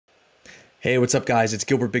Hey, what's up, guys? It's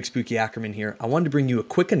Gilbert Big Spooky Ackerman here. I wanted to bring you a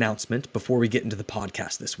quick announcement before we get into the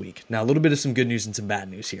podcast this week. Now, a little bit of some good news and some bad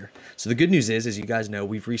news here. So the good news is, as you guys know,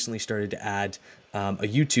 we've recently started to add a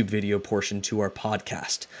YouTube video portion to our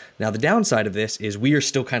podcast. Now, the downside of this is we are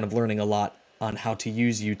still kind of learning a lot on how to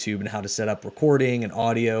use YouTube and how to set up recording and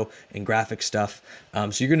audio and graphic stuff.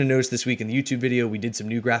 So you're going to notice this week in the YouTube video, we did some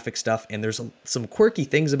new graphic stuff and there's some quirky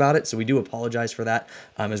things about it. So we do apologize for that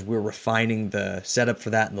as we're refining the setup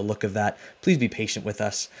for that and the look of that. Please be patient with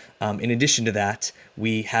us. In addition to that,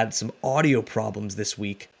 we had some audio problems this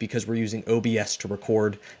week because we're using OBS to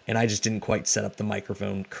record and I just didn't quite set up the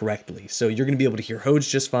microphone correctly. So you're going to be able to hear Hoje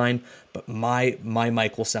just fine, but my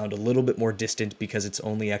mic will sound a little bit more distant because it's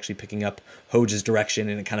only actually picking up Hoje's direction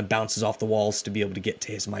and it kind of bounces off the walls to be able to get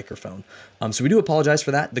to his microphone. So we do apologize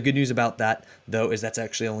for that. The good news about that, though, is that's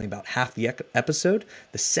actually only about half the episode.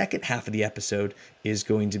 The second half of the episode is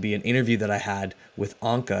going to be an interview that I had with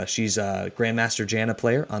Anca. She's a Grandmaster Janna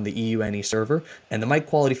player on the EUNE server, and the mic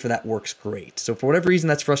quality for that works great. So for whatever reason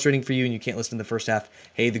that's frustrating for you and you can't listen to the first half,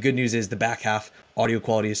 hey, the good news is the back half audio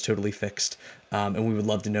quality is totally fixed, and we would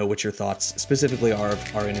love to know what your thoughts specifically are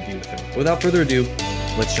of our interview with her. But without further ado,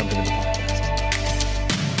 let's jump into the podcast.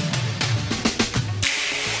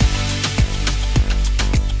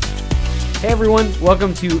 Hey everyone,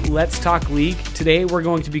 welcome to Let's Talk League. Today we're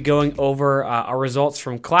going to be going over our results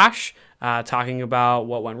from Clash, talking about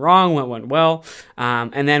what went wrong, what went well,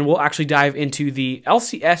 and then we'll actually dive into the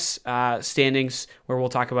LCS standings where we'll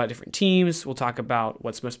talk about different teams, we'll talk about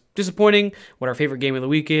what's most disappointing, what our favorite game of the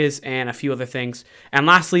week is, and a few other things. And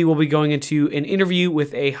lastly, we'll be going into an interview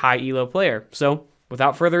with a high elo player. So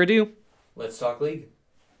without further ado, let's talk league.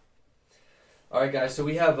 All right, guys, so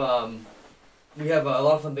we have a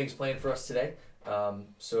lot of fun things planned for us today.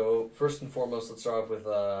 So first and foremost, let's start off with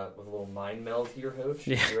a little mind meld here, Hoje.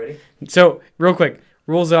 Yeah. You ready? So real quick,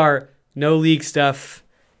 rules are no league stuff,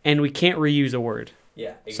 and we can't reuse a word.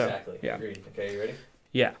 Yeah, exactly. So, yeah. Agreed. Okay, you ready?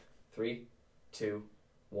 Yeah. 3, 2,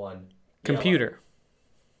 1. Computer. Yellow.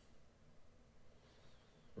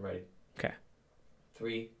 I'm ready. Okay.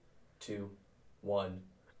 3, 2, 1.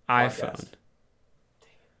 iPhone. Podcast.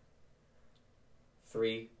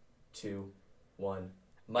 3, 2, 1.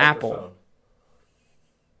 Microphone. Apple.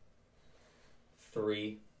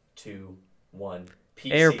 3, 2, 1.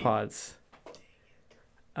 PC. AirPods.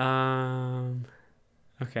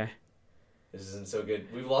 Okay. This isn't so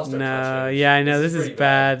good. We've lost our touch. No, Hoje. yeah, I know. This is pretty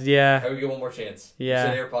bad. Yeah. How do we get one more chance?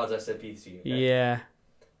 Yeah. You said AirPods, I said PC. Okay? Yeah.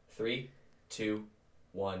 3, 2,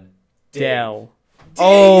 1. Dell. Dang.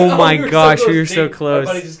 Oh my we were gosh, so close. we were so Dang. close.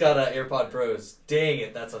 My buddy just got AirPod Pros. Dang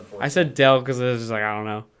it, that's unfortunate. I said Dell because it was just like, I don't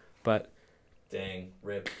know. But. Dang,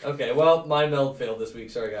 rip. Okay, well, my meld failed this week.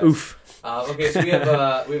 Sorry, guys. Oof. Okay, so we have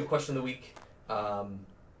a question of the week.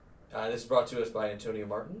 This is brought to us by Antonio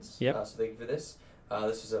Martins. Yep. So thank you for this.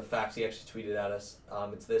 This is a fact he actually tweeted at us.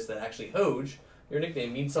 It's this, that actually Hoje, your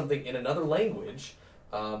nickname, means something in another language.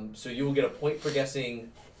 So you will get a point for guessing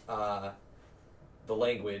the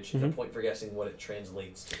language and a point for guessing what it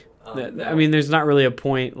translates to. I mean, there's not really a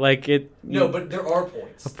point. Like it. No, but there are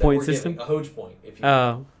points. A point system? A Hoje point. If you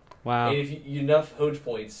Oh, wow. And if you enough Hoje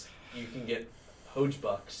points, you can get Hoje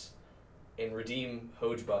bucks and redeem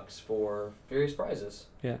Hoje bucks for various prizes.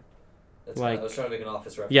 Yeah. That's like, I was trying to make an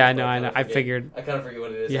office reference. Yeah, I know. I figured. I kind of forget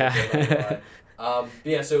what it is. Yeah.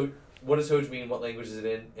 Yeah. So, what does Hoje mean? What language is it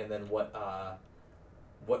in? And then what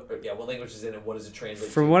language is it in? And what does it translate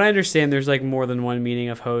to? From what I understand, there's like more than one meaning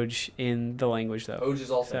of Hoje in the language, though. Hoje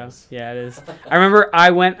is all things. Yeah, it is. I remember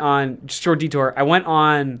I went on short detour. I went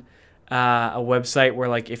on a website where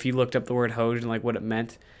like if you looked up the word Hoje and like what it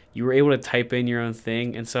meant, you were able to type in your own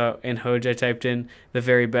thing. And so in Hoje, I typed in the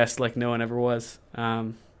very best like no one ever was.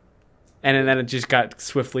 And then it just got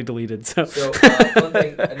swiftly deleted. So one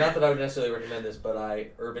thing, and not that I would necessarily recommend this, but I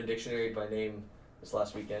Urban Dictionary'd my name this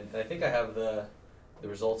last weekend, and I think I have the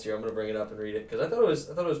results here. I'm going to bring it up and read it because I thought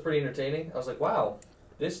it was pretty entertaining. I was like, wow,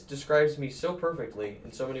 this describes me so perfectly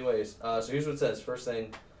in so many ways. So here's what it says. First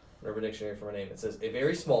thing, Urban Dictionary for my name. It says a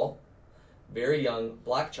very small, very young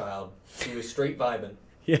black child who is straight vibing.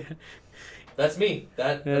 Yeah, that's me.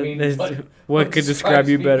 I mean, what could describe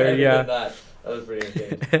you better? Yeah. That was pretty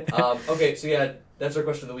entertaining. Okay, so yeah, that's our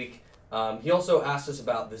question of the week. He also asked us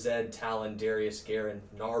about the Zed, Talon, Darius, Garen,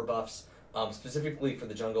 Gnar buffs, specifically for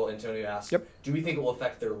the jungle. Antonio asked, do we think it will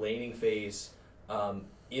affect their laning phase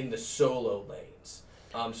in the solo lanes?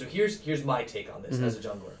 So here's my take on this as a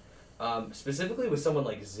jungler. Specifically with someone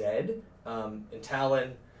like Zed and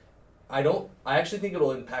Talon, I actually think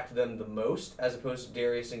it'll impact them the most as opposed to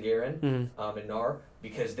Darius and Garen and Gnar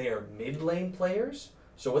because they are mid lane players.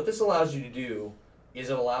 So what this allows you to do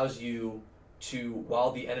is it allows you to,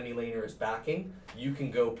 while the enemy laner is backing, you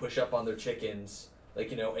can go push up on their chickens,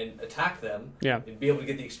 like, and attack them, and be able to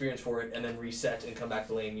get the experience for it, and then reset and come back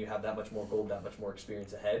to lane. You have that much more gold, that much more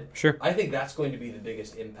experience ahead. Sure. I think that's going to be the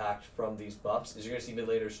biggest impact from these buffs, is you're going to see mid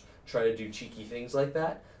laners try to do cheeky things like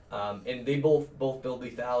that. And they both build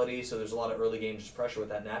lethality, so there's a lot of early game just pressure with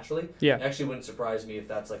that naturally. Yeah. It actually wouldn't surprise me if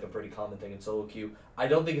that's like a pretty common thing in solo queue. I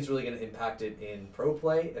don't think it's really going to impact it in pro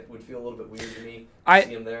play. It would feel a little bit weird to me to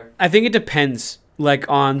see him there. I think it depends, like,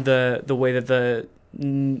 on the way that the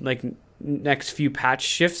next few patch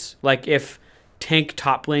shifts. Like, if tank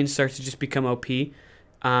top lane starts to just become OP,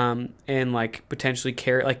 and like potentially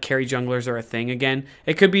carry junglers are a thing again.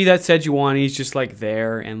 It could be that Sejuani's just like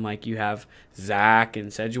there, and like you have Zac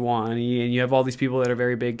and Sejuani, and you have all these people that are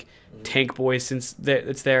very big tank boys since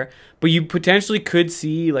it's there. But you potentially could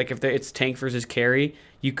see, like, if it's tank versus carry,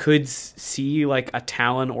 you could see like a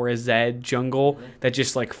Talon or a Zed jungle that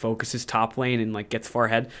just like focuses top lane and like gets far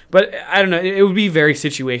ahead. But I don't know. It would be very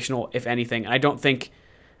situational, if anything. I don't think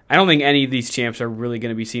any of these champs are really going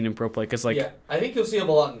to be seen in pro play, because, like, I think you'll see them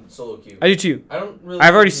a lot in solo queue. I do too.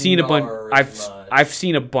 I've already seen a bunch. I've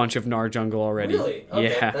seen a bunch of Gnar jungle already. Really?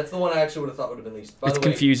 Okay. Yeah. That's the one I actually would have thought would have been least. By it's the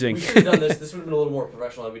way, confusing. We should have done this. This would have been a little more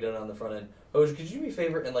professional had we done it on the front end. Hoje, could you do me a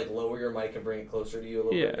favor and like lower your mic and bring it closer to you a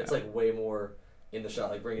little bit? It's like way more in the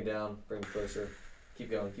shot. Like, bring it down, bring it closer.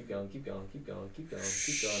 Keep going, keep going, keep going, keep going, keep going,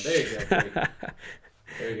 keep going. There you go.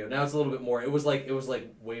 There you go. Now it's a little bit more. It was like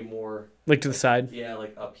way more. Like to the side. Yeah,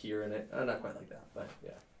 like up here in it. Not quite like that, but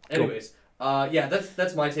yeah. Anyways, yeah,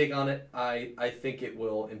 that's my take on it. I think it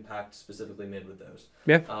will impact specifically mid with those.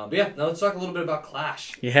 Yeah. But yeah, now let's talk a little bit about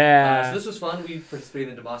Clash. Yeah. So this was fun. We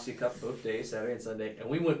participated in Demacia Cup both days, Saturday and Sunday, and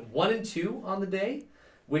we went 1 and 2 on the day,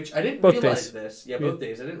 which I didn't realize this. Yeah, both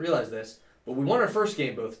days. I didn't realize this, but we won our first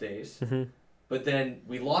game both days. But then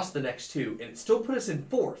we lost the next 2, and it still put us in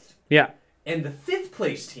 4th. Yeah. And the 5th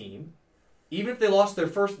place team, even if they lost their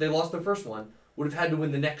first one, would have had to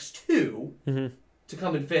win the next 2 to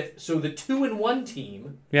come in 5th. So the 2 and 1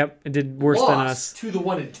 team, it did worse than us, to the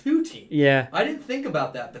 1 and 2 team. Yeah, I didn't think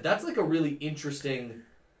about that, but that's like a really interesting,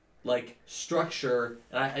 like, structure,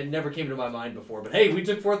 and it never came to my mind before. But hey, we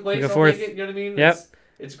took 4th place. I'll take it. You know what I mean? Yep.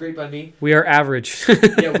 It's great by me. We are average.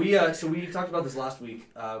 Yeah, so we talked about this last week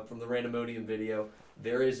from the Randomodium video.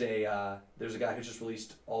 There's a guy who just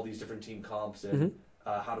released all these different team comps and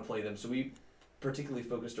how to play them. So we particularly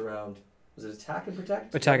focused around, was it Attack and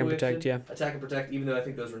Protect? Attack and Protect, yeah. Attack and Protect, even though I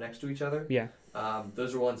think those were next to each other. Yeah.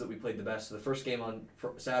 Those are ones that we played the best. So the first game on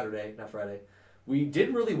Saturday, not Friday, we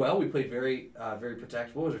did really well. We played very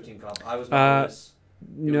Protect. What was our team comp? I was Varus.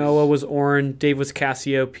 Noah was Ornn. Dave was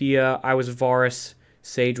Cassiopeia. I was Varus.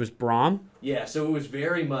 Sage was Braum. Yeah, so it was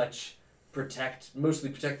very much mostly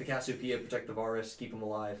protect the Cassiopeia, protect the Varus, keep them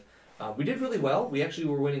alive. We did really well. We actually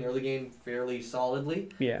were winning early game fairly solidly.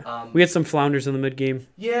 Yeah. We had some flounders in the mid game.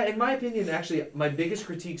 Yeah, in my opinion, actually, my biggest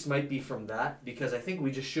critiques might be from that, because I think we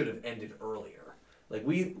just should have ended earlier. Like,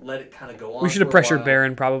 we let it kind of go on. We should have pressured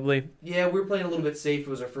Baron, probably. Yeah, we were playing a little bit safe. It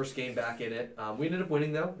was our first game back in it. We ended up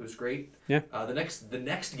winning, though. It was great. Yeah. The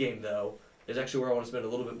next game, though, is actually where I want to spend a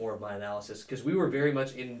little bit more of my analysis, because we were very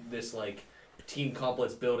much in this, like, team comp,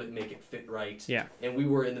 let's build it and make it fit right. Yeah. And we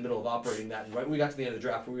were in the middle of operating that, and right when we got to the end of the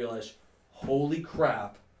draft, we realized, holy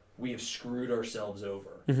crap, we have screwed ourselves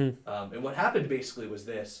over. And what happened basically was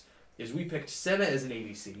this, is we picked Senna as an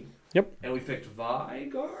ADC. Yep. And we picked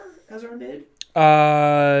Vigar as our mid.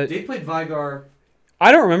 They played Vigar.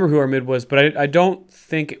 I don't remember who our mid was, but I don't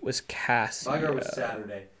think it was Cass. Vigar was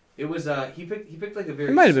Saturday. It was he picked like a very.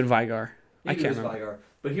 It might have been Vigar. I can't remember. Vigar.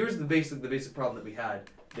 But here's the basic problem that we had.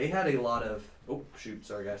 They had a lot of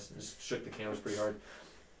sorry guys, just shook the cameras pretty hard.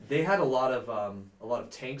 They had a lot of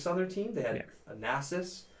tanks on their team. They had a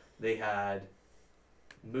Nasus, they had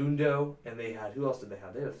Mundo, and they had, who else did they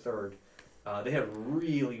have? They had a third. They had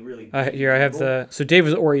really here I have so Dave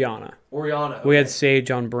was Orianna. Okay. We had Sage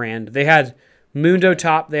on brand. They had Mundo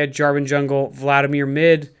top, they had Jarvan jungle, Vladimir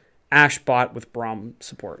mid, Ash bot with Braum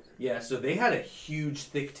support. Yeah, so they had a huge,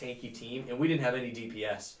 thick, tanky team, and we didn't have any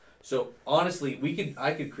DPS. So honestly,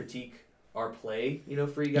 I could critique our play,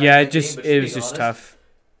 for you guys. Yeah, it was just tough.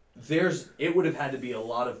 It would have had to be a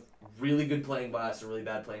lot of really good playing by us and really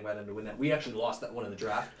bad playing by them to win that. We actually lost that one in the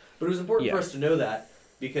draft, but it was important for us to know that,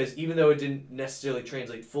 because even though it didn't necessarily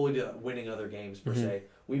translate fully to winning other games per se,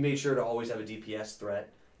 we made sure to always have a DPS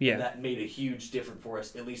threat. Yeah, and that made a huge difference for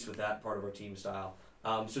us, at least with that part of our team style.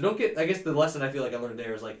 So I guess the lesson I feel like I learned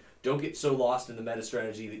there is, like, don't get so lost in the meta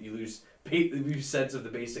strategy that you lose sense of the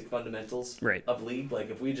basic fundamentals of League. Like,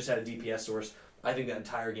 if we just had a DPS source, I think that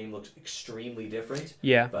entire game looks extremely different.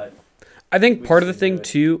 Yeah. But I think part of the thing,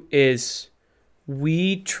 too, is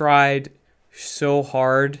we tried so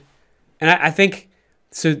hard. And I think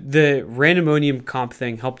so the randomonium comp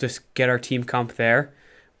thing helped us get our team comp there,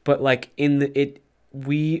 but like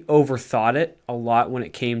we overthought it a lot when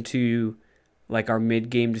it came to like our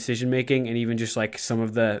mid-game decision making, and even just like some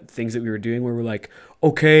of the things that we were doing where we're like,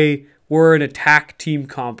 okay, we're an attack team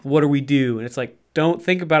comp, what do we do? And it's like, don't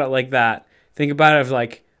think about it like that. Think about it as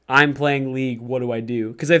like, I'm playing League, what do I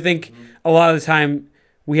do? Because I think a lot of the time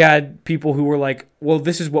we had people who were like, well,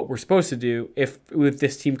 this is what we're supposed to do if with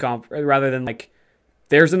this team comp, rather than like,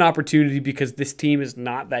 there's an opportunity because this team is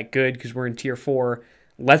not that good because we're in tier 4.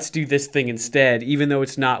 Let's do this thing instead, even though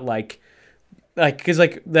it's not like because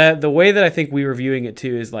like the way that I think we were viewing it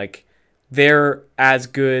too is like they're as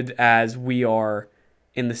good as we are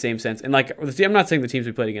in the same sense. And like I'm not saying the teams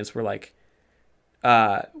we played against were like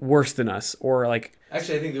worse than us or like.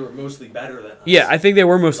 Actually, I think they were mostly better than us. Yeah, I think they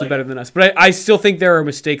were mostly better than us. But I still think there are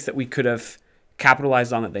mistakes that we could have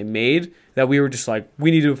capitalized on that they made, that we were just like, we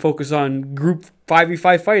need to focus on group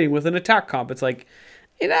 5v5 fighting with an attack comp. It's like,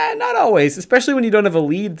 not always, especially when you don't have a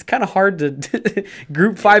lead. It's kind of hard to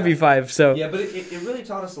group 5v5. So yeah, but it really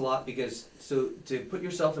taught us a lot because so to put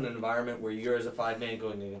yourself in an environment where you're as a 5-man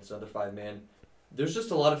going against another 5-man, there's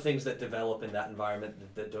just a lot of things that develop in that environment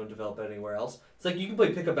that don't develop anywhere else. It's like you can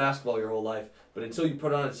play pickup basketball your whole life, but until you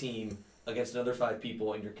put on a team against another 5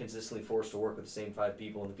 people and you're consistently forced to work with the same 5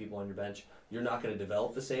 people and the people on your bench, you're not going to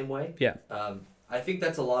develop the same way. Yeah. I think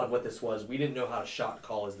that's a lot of what this was. We didn't know how to shot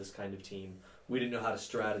call as this kind of team. We didn't know how to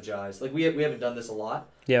strategize. Like we haven't done this a lot.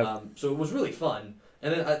 Yeah. So it was really fun.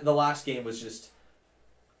 And then the last game was just,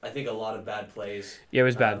 I think, a lot of bad plays. Yeah, it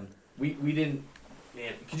was bad. We didn't.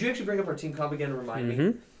 Man, could you actually bring up our team comp again and remind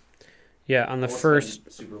me? Yeah, on the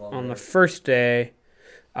first day,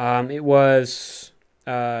 it was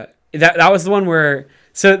that was the one where.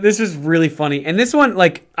 So this was really funny, and this one,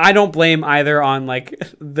 like, I don't blame either on like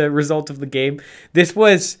the result of the game. This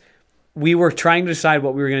was, we were trying to decide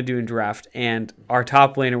what we were gonna do in draft, and our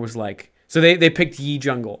top laner was like, so they picked Yi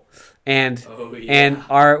jungle. And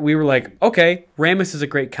we were like, okay, Rammus is a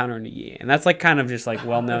great counter into Yi, and that's like kind of just like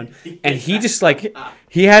well known. And he just like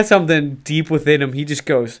he had something deep within him. He just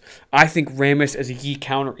goes, I think Rammus as a Yi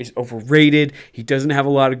counter is overrated. He doesn't have a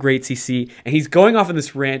lot of great CC, and he's going off in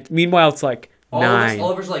this rant. Meanwhile, it's like 9.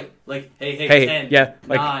 Oliver's like, hey, 10, yeah,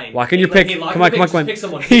 like 9. lock in your pick. Hey, come on. Pick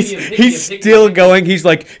someone. He's still going. He's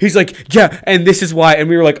like, yeah, and this is why. And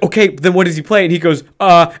we were like, okay, then what does he play? And he goes,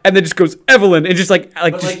 and then just goes Evelyn, and just like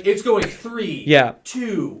it's going 3, yeah,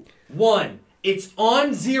 2, 1. It's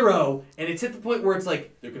on 0, and it's at the point where it's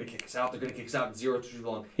like they're gonna kick us out. They're gonna kick us out. 0 too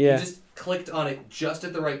long. Yeah, he just clicked on it just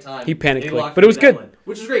at the right time. He panic clicked, but it was good, Evelyn,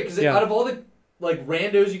 which is great because out of all the like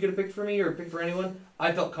randos you could have picked for me or picked for anyone,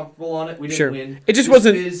 I felt comfortable on it. We didn't win. It just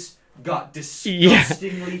wasn't. Fizz got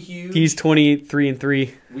disgustingly huge. He's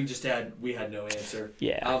 23-3. We had no answer.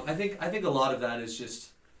 Yeah. I think a lot of that is just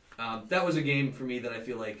that was a game for me that I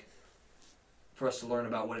feel like for us to learn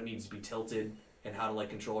about what it means to be tilted and how to like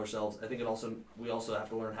control ourselves. I think we also have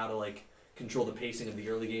to learn how to like control the pacing of the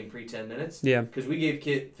early game pre 10 minutes. Yeah. Because we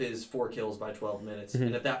gave Fizz 4 kills by 12 minutes,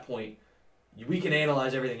 and at that point. We can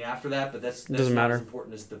analyze everything after that, but that's doesn't not matter. as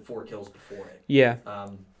important as the 4 kills before it. Yeah.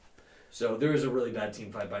 So there was a really bad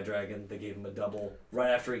team fight by Dragon. They gave him a double. Right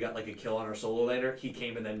after he got like a kill on our solo laner, he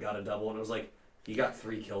came and then got a double, and it was like, he got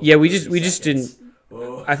 3 kills. Yeah, we just didn't.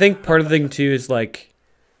 Oh. I think part of the thing too is like,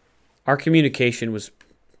 our communication was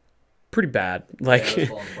pretty bad. Like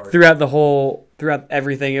throughout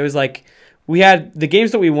everything, it was like, we had the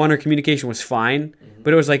games that we won, our communication was fine.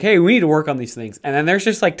 But it was like, hey, we need to work on these things. And then there's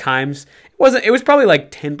just like times, it was probably like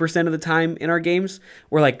 10% of the time in our games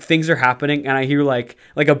where like things are happening and I hear like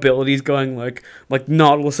abilities going like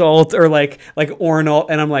Nautilus ult or like Ornn ult,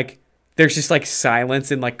 and I'm like, there's just like silence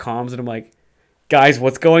and like comms, and I'm like, guys,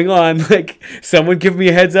 what's going on? Like, someone give me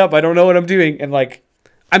a heads up. I don't know what I'm doing. And like,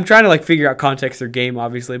 I'm trying to like figure out context of their game,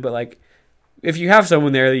 obviously, but like, if you have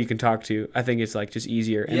someone there that you can talk to, I think it's like just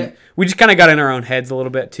easier. And we just kind of got in our own heads a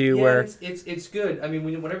little bit too. Yeah, where it's good. I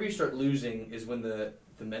mean, whenever you start losing is when the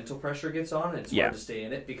mental pressure gets on, and it's hard to stay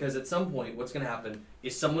in it, because at some point what's going to happen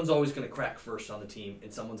is someone's always going to crack first on the team,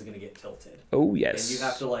 and someone's going to get tilted. Oh yes. And you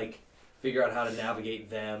have to like figure out how to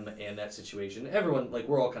navigate them and that situation. Everyone, like,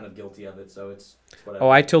 we're all kind of guilty of it, so it's whatever. Oh,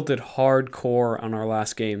 I tilted hardcore on our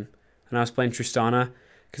last game, and I was playing Tristana.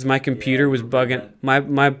 Because my computer was bugging.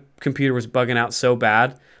 My computer was bugging out so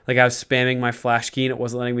bad. Like, I was spamming my flash key and it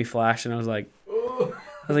wasn't letting me flash. And I was like,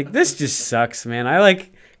 this just sucks, man.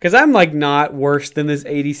 Because I'm like not worse than this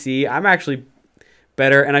ADC. I'm actually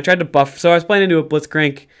better. And I tried to buff. So I was playing into a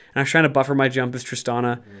Blitzcrank and I was trying to buffer my jump as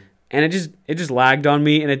Tristana. And it just lagged on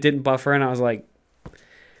me and it didn't buffer. And I was like,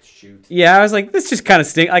 shoot. Yeah, I was like, this just kind of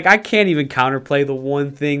stinks. Like, I can't even counterplay the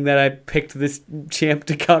one thing that I picked this champ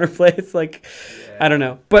to counterplay. It's like, I don't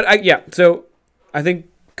know. But, so I think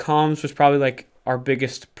comms was probably, like, our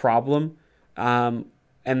biggest problem. And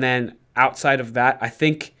then outside of that, I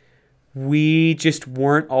think we just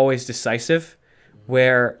weren't always decisive,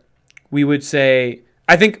 where we would say,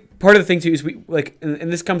 I think part of the thing too is we like,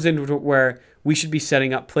 and this comes into where we should be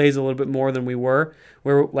setting up plays a little bit more than we were,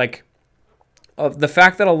 where like the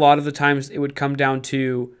fact that a lot of the times it would come down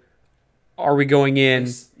to, are we going in?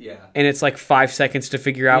 And it's like 5 seconds to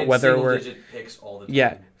figure out whether we're picks all the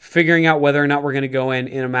time. Figuring out whether or not we're going to go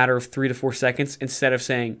in a matter of 3 to 4 seconds, instead of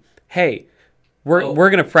saying, hey, we're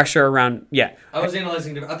going to pressure around. I was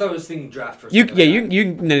analyzing. I thought I was thinking draft. For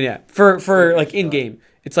like in game,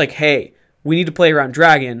 it's like, hey, we need to play around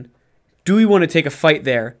dragon. Do we want to take a fight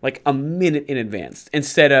there like a minute in advance,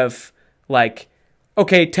 instead of like,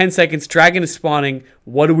 okay, 10 seconds, dragon is spawning.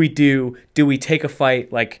 What do we do? Do we take a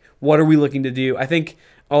fight? Like, what are we looking to do? I think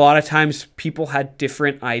a lot of times people had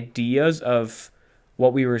different ideas of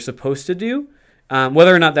what we were supposed to do,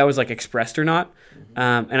 whether or not that was like expressed or not.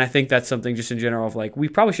 And I think that's something just in general of like, we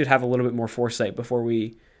probably should have a little bit more foresight before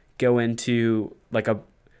we go into like a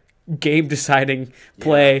game deciding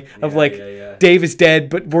play of Dave is dead,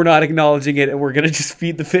 but we're not acknowledging it, and we're going to just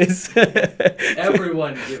feed the fizz.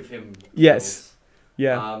 Everyone give him yes.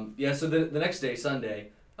 Goals. So the next day, Sunday,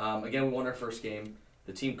 again, we won our first game.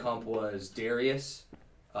 The team comp was Darius,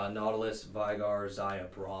 Nautilus, Vigar, Zaya,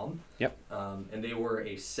 Braum. Yep. And they were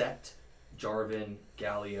a Set, Jarvan,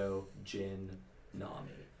 Galio, Jin,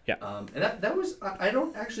 Nami. Yeah. And that was, I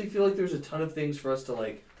don't actually feel like there's a ton of things for us to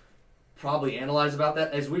like probably analyze about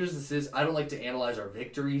that. As weird as this is, I don't like to analyze our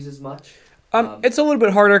victories as much. It's a little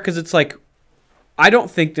bit harder because it's like, I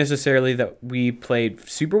don't think necessarily that we played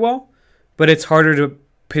super well, but it's harder to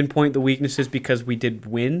pinpoint the weaknesses because we did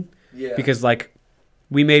win. Yeah. Because like,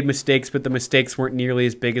 we made mistakes, but the mistakes weren't nearly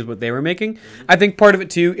as big as what they were making. I think part of it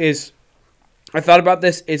too is, I thought about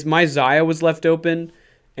this, is my Zaya was left open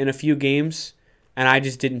in a few games, and I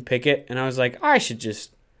just didn't pick it. And I was like, I should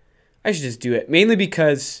just do it. Mainly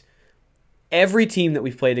because every team that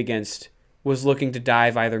we've played against was looking to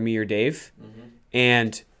dive either me or Dave.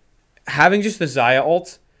 And having just the Zaya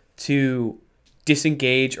ult to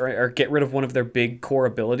disengage or get rid of one of their big core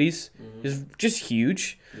abilities is just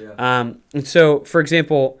huge. And so, for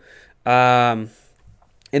example, in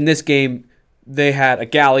this game, they had a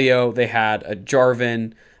Galio, they had a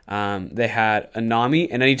Jarvan, they had a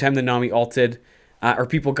Nami, and anytime the Nami ulted or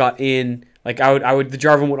people got in, like the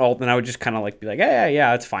Jarvan would ult, and I would just kind of like be like,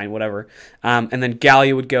 yeah, it's fine, whatever. And then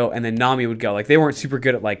Galio would go, and then Nami would go. Like, they weren't super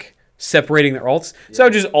good at like separating their ults, so I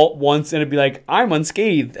would just ult once, and it'd be like, I'm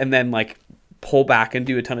unscathed, and then like pull back and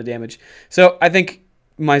do a ton of damage. So I think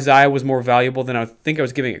my Zaya was more valuable than I think I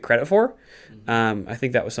was giving it credit for. I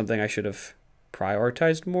think that was something I should have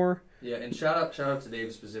prioritized more. Yeah, and shout out to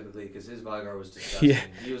Dave specifically, because his Vigar was disgusting. Yeah,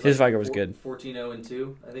 he was his Vigar was good.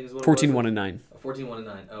 14-0-2, I think is what 14-1 and 9.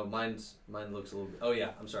 14-1-9. Oh, mine looks a little bit. Oh yeah,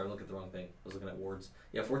 I'm sorry, I'm looking at the wrong thing. I was looking at wards.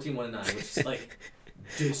 Yeah, 14-1-9, which is like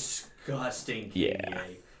disgusting. Yeah.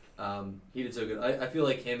 He did so good. I feel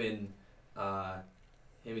like him and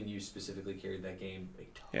you specifically carried that game a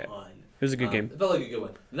ton. Yeah. It was a good game. It felt like a good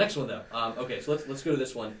one. The next one though. Okay, so let's go to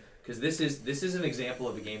this one, because this is an example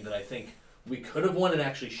of a game that I think we could have won and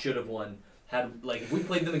actually should have won. If we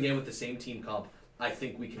played them again with the same team comp, I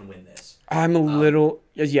think we can win this. I'm a little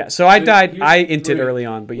So I died. I inted early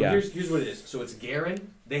on, but yeah. Here's what it is. So it's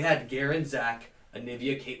Garen. They had Garen, Zac,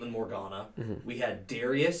 Anivia, Caitlyn, Morgana. We had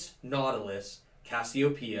Darius, Nautilus,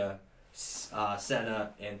 Cassiopeia,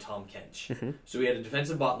 Senna, and Tom Kench. So we had a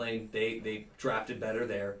defensive bot lane. They drafted better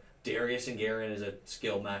there. Darius and Garen is a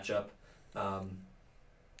skill matchup.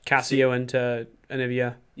 Cassio into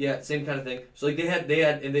Anivia. Yeah, same kind of thing. So like they had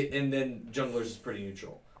and then junglers is pretty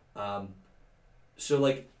neutral. So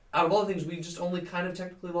like out of all the things, we just only kind of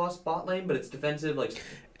technically lost bot lane, but it's defensive. Like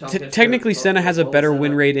technically, Senna has a better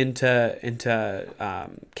win rate into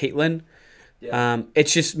Caitlyn. Yeah.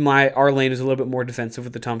 It's just our lane is a little bit more defensive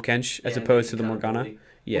with the Tom Kench as opposed to the Morgana.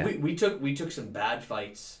 Yeah. Well, we took some bad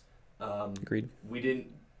fights. Agreed. We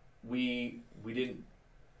didn't.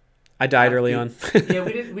 I died early on. Yeah,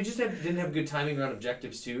 we just didn't have good timing around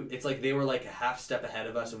objectives too. It's like they were like a half step ahead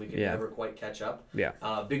of us, and we could never quite catch up. Yeah.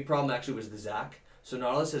 Big problem actually was the Zac. So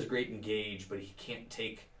Nautilus has great engage, but he can't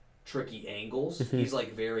take tricky angles. He's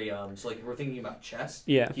like very so like if we're thinking about chess,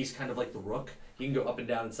 he's kind of like the rook. He can go up and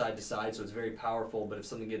down and side to side, so it's very powerful. But if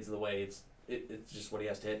something gets in the way, it's just what he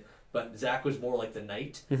has to hit. But Zac was more like the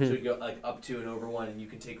knight, so he'd go like up to and over one, and you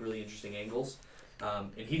can take really interesting angles.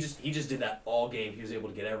 And he just did that all game. He was able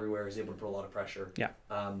to get everywhere. He was able to put a lot of pressure. Yeah.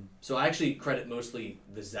 So I actually credit mostly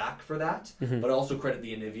the Zach for that, but I also credit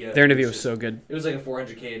the Anivia. Their Anivia was so good. It was like a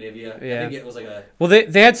 400k Anivia. Yeah. I think it was like a. Well,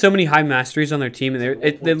 they had so many high masteries on their team, and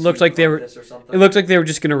it looked like they were. It looked like they were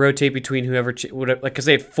just going to rotate between whoever would, like, because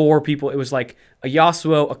they had 4 people. It was like a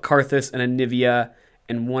Yasuo, a Karthus, and a Anivia,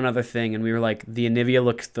 and one other thing, and we were like, the Anivia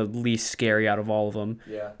looks the least scary out of all of them,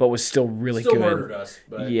 but was still really good. Murdered us,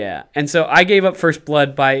 but... Yeah, and so I gave up first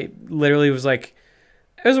blood by literally was like,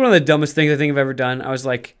 it was one of the dumbest things I think I've ever done. I was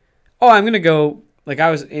like, oh, I'm gonna go, like,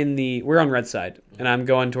 we're on red side, and I'm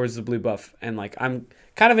going towards the blue buff, and like I'm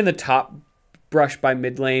kind of in the top brush by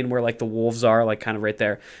mid lane where like the wolves are, like kind of right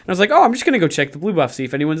there, and I was like, oh, I'm just gonna go check the blue buff, see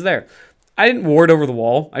if anyone's there. I didn't ward over the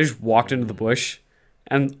wall. I just walked into the bush.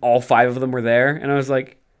 And all 5 of them were there, and I was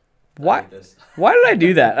like, "Why? Why did I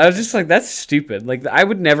do that?" I was just like, "That's stupid." Like, I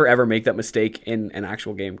would never ever make that mistake in an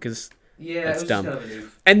actual game because it's dumb. Just kind of a noof.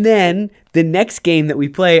 And then the next game that we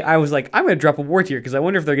play, I was like, "I'm gonna drop a ward here because I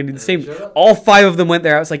wonder if they're gonna do the same." All 5 of them went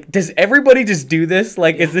there. I was like, "Does everybody just do this?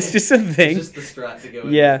 Like, is this just a thing?" It's just the strat to go.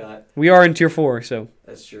 Yeah, like that. We are in tier 4, so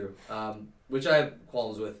that's true. Which I have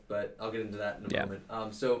qualms with, but I'll get into that in a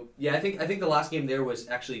moment. So yeah, I think the last game there was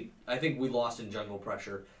actually, I think we lost in jungle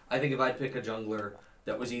pressure. I think if I'd pick a jungler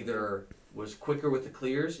that was either was quicker with the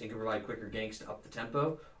clears and could provide quicker ganks to up the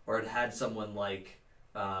tempo, or it had someone like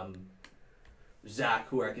Zach,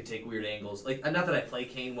 who I could take weird angles. Like, not that I play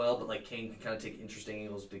Kayn well, but like Kayn can kind of take interesting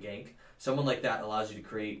angles to gank. Someone like that allows you to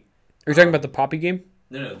create. Are you talking about the Poppy game?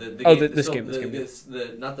 No, the game, this game.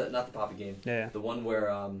 Not the Poppy game. Yeah. The one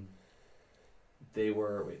where they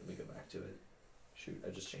were. Wait, let me go back to it. Shoot, I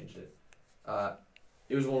just changed it.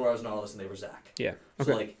 It was one where I was Nautilus and they were Zach. Yeah.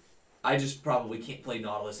 Okay. So like, I just probably can't play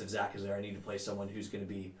Nautilus if Zach is there. I need to play someone who's going to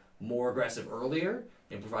be more aggressive earlier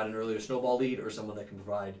and provide an earlier snowball lead, or someone that can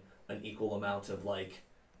provide an equal amount of like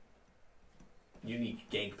unique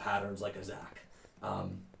gank patterns like a Zach.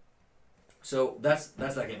 So that's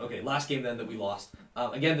that game. Okay, last game then that we lost.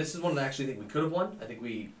 Again, this is one that I actually think we could have won. I think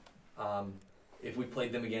we, if we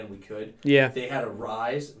played them again, we could. Yeah. They had a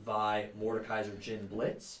Ryze, Vi, Mordekaiser, Jhin,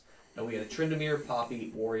 Blitz, and we had a Tryndamere,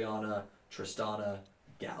 Poppy, Orianna, Tristana,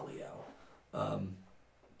 Galio.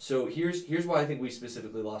 So here's why I think we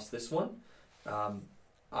specifically lost this one.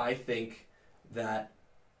 I think that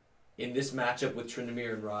in this matchup with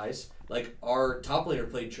Tryndamere and Ryze, like, our top laner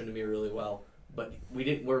played Tryndamere really well, but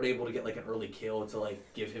weren't able to get like an early kill to like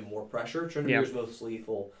give him more pressure. Tryndamere's most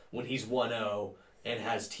lethal when he's 1-0 and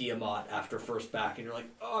has Tiamat after first back, and you're like,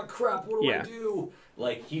 oh crap, what do I do?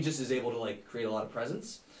 Like, he just is able to like create a lot of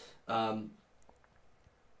presence. That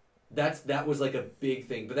was like a big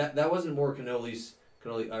thing, but that wasn't more Canoli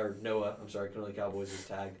Cowboys'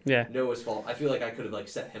 tag. Yeah. Noah's fault. I feel like I could have like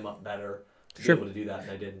set him up better to be able to do that,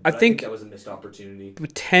 and I didn't. I think that was a missed opportunity.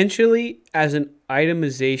 Potentially as an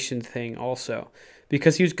itemization thing also,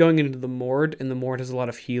 because he was going into the Mord, and the Mord has a lot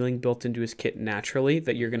of healing built into his kit naturally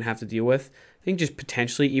that you're going to have to deal with. I think just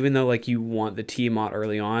potentially, even though like you want the Tiamat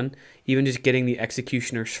early on, even just getting the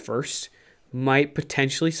Executioners first might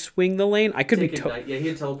potentially swing the lane. I could be he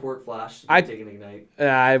had teleport flash. I take an ignite.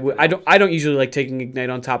 I don't usually like taking ignite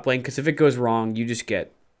on top lane, because if it goes wrong, you just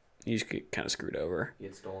get kind of screwed over. You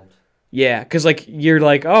get stormed. Yeah, because like you're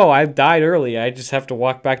like, oh, I died early. I just have to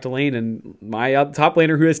walk back to lane, and my top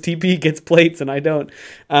laner who has TP gets plates, and I don't.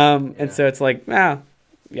 And so it's like, I'd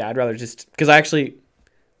rather just, because I actually,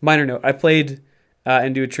 minor note, I played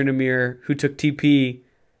into a Tryndamere who took TP.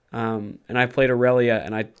 And I played Aurelia,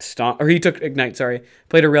 and I stomped, or he took Ignite, sorry.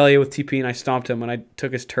 Played Aurelia with TP, and I stomped him, and I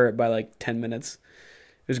took his turret by like 10 minutes.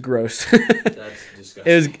 It was gross. That's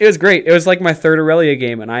disgusting. It was great. It was like my third Aurelia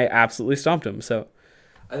game, and I absolutely stomped him. So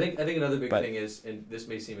I think another big thing is, and this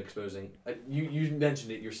may seem exposing, you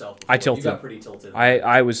mentioned it yourself before. I tilted. You got pretty tilted.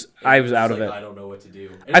 I was out of it. I don't know what to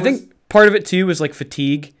do. I think part of it too was like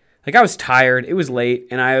fatigue. Like, I was tired. It was late,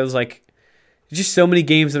 and I was like, just so many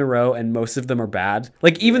games in a row, and most of them are bad.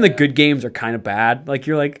 Like, even the good games are kind of bad. Like,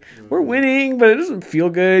 you're like, we're winning, but it doesn't feel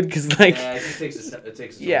good, because like, it just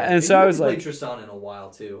takes a yeah. And so I was like, played Tristana in a while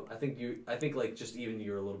too. I think like just even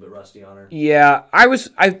you're a little bit rusty on her. Yeah,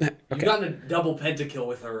 You've gotten a double pentakill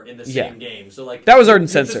with her in the same game, so like that was Ardent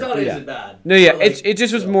Sensor. Tristana isn't bad. No, yeah, like, it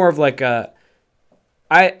just was more of like I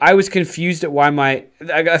was confused at why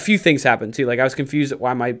a few things happened too. Like, I was confused at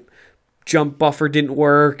why my jump buffer didn't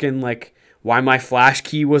work, and like why my flash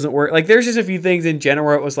key wasn't working. Like, there's just a few things in general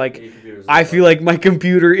where it was like, I feel like my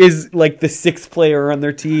computer is like the 6th player on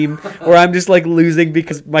their team, or I'm just like losing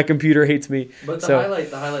because my computer hates me. But the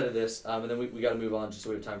highlight of this, and then we got to move on just so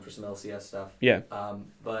we have time for some LCS stuff. Yeah.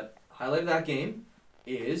 But highlight of that game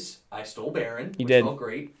is I stole Baron, which did. felt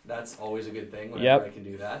great. That's always a good thing whenever I can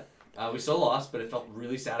do that. We still lost, but it felt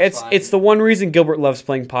really It's satisfying. the one reason Gilbert loves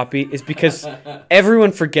playing Poppy is because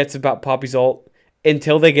everyone forgets about Poppy's ult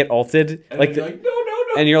until they get ulted. And like, you're like, no.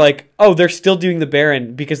 and you're like, oh, they're still doing the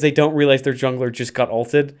Baron because they don't realize their jungler just got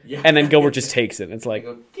ulted. Yeah. And then Gilbert just takes it. It's like,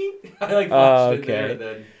 I like flashed it there, and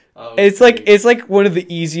then it's like one of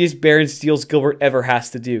the easiest Baron steals Gilbert ever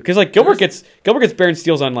has to do, because like Gilbert gets Baron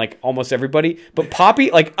steals on like almost everybody, but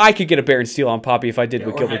Poppy, like I could get a Baron steal on Poppy if I did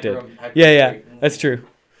what Gilbert did. Yeah, that's true.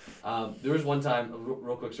 There was one time,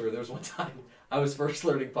 real quick story. There was one time I was first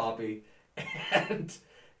learning Poppy, and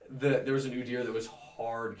there was an Udyr that was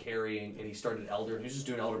hard carrying, and he started Elder, and he was just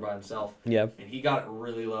doing Elder by himself. Yeah. And he got it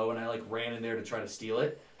really low, and I like ran in there to try to steal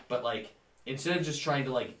it, but like instead of just trying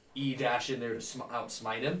to like E-dash in there to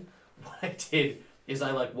outsmite him, what I did is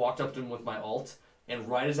I like walked up to him with my ult, and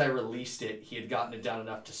right as I released it, he had gotten it down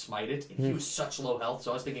enough to smite it, and he was such low health,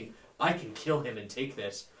 so I was thinking, I can kill him and take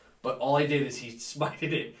this. But all I did is he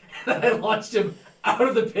smited it, and I launched him out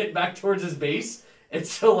of the pit back towards his base, and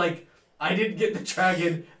so like I didn't get the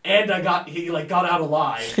dragon, and he got out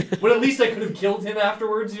alive. But at least I could have killed him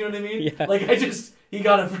afterwards. You know what I mean? Yeah. Like he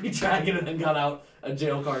got a free dragon and then got out a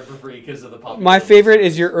jail card for free because of the Poppy. My favorite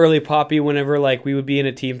is your early Poppy. Whenever like we would be in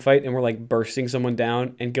a team fight and we're like bursting someone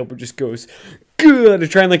down, and Gilbert just goes good to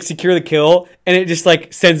try and like secure the kill, and it just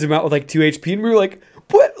like sends him out with like 2 HP, and we were like,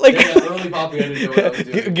 what? Like early Poppy, I didn't know what I was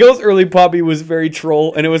doing. Gil's early Poppy was very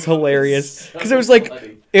troll, and it was hilarious because it was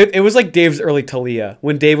like it was like Dave's early Talia,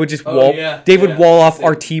 when Dave would just wall off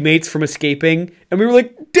our teammates from escaping, and we were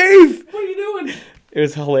like, Dave, what are you doing? It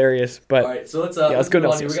was hilarious. But all right, so let's go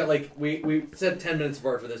downstairs. We got like we said 10 minutes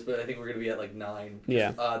apart for this, but I think we're gonna be at like 9.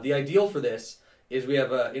 Yeah. The ideal for this is we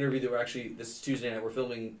have an interview that this is Tuesday night. We're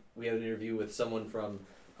filming. We have an interview with someone from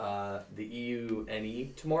the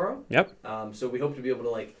EUNE tomorrow. Yep. So we hope to be able to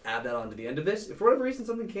like add that on to the end of this. If for whatever reason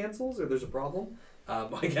something cancels or there's a problem,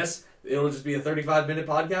 I guess it'll just be a 35-minute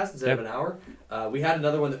podcast instead of an hour. We had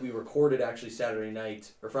another one that we recorded actually Friday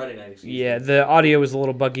night. Excuse me. Yeah, the audio was a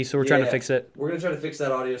little buggy, so we're trying to fix it. We're gonna try to fix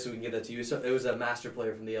that audio so we can get that to you. So it was a master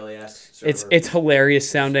player from the LAS server. It's hilarious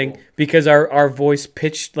sounding because our voice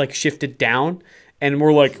pitch like shifted down. And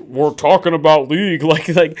we're talking about League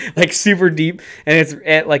like super deep, and it's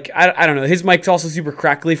like I don't know. His mic's also super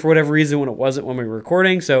crackly for whatever reason when it wasn't when we were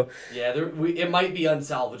recording. So yeah, it might be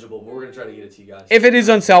unsalvageable, but we're gonna try to get it to you guys. If it is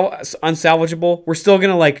unsalvageable, we're still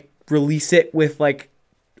gonna like release it with like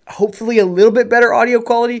hopefully a little bit better audio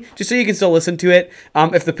quality, just so you can still listen to it.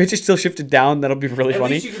 If the pitch is still shifted down, that'll be really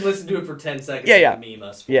funny. At least you can listen to it for 10 seconds. Yeah. And meme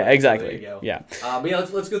us. Yeah, exactly. So there you go. Yeah. But yeah,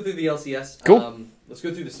 let's go through the LCS. Cool. Let's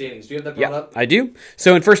go through the standings. Do you have that brought up? I do.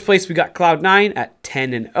 So in first place we got Cloud9 at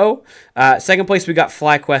 10-0. Second place we got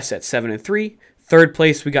FlyQuest at 7-3. Third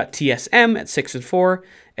place we got TSM at 6-4.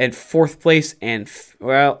 And fourth place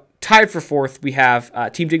tied for fourth we have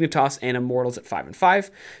Team Dignitas and Immortals at 5-5.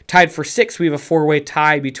 Tied for sixth we have a 4-way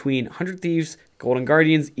tie between 100 Thieves, Golden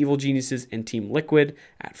Guardians, Evil Geniuses, and Team Liquid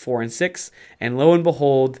at 4-6. And lo and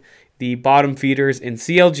behold, the bottom feeders in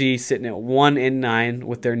CLG sitting at 1-9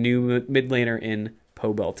 with their new mid laner in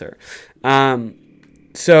Pobelter.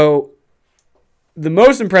 So the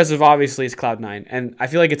most impressive, obviously, is Cloud9, and I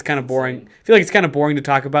feel like it's kind of boring. I feel like it's kind of boring to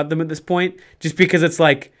talk about them at this point, just because it's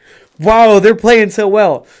like, wow, they're playing so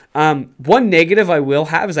well. One negative I will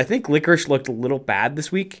have is I think Licorice looked a little bad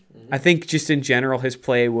this week. I think just in general his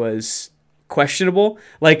play was questionable.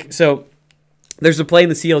 Like, so there's a play in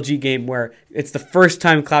the CLG game where it's the first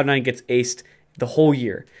time Cloud9 gets aced the whole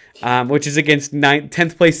year, which is against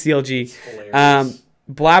 10th place CLG.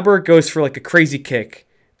 Blabber goes for like a crazy kick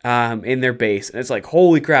in their base, and it's like,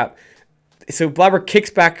 holy crap. So Blabber kicks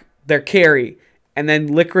back their carry, and then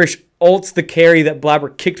Licorice ults the carry that Blabber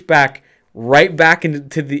kicked back right back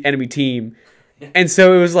into the enemy team. And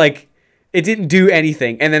so it was like, it didn't do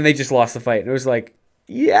anything, and then they just lost the fight. And it was like,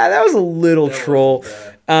 yeah, that was a little troll.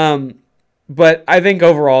 But I think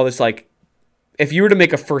overall, it's like, if you were to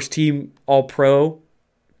make a first team all-pro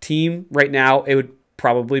team right now, it would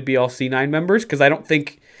probably be all C9 members, because I don't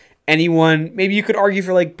think anyone, maybe you could argue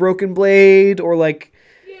for like Broken Blade or like,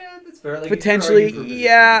 yeah, that's fair. Like, potentially,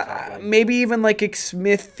 yeah, maybe even like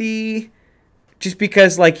Smithy, just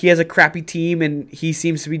because like he has a crappy team and he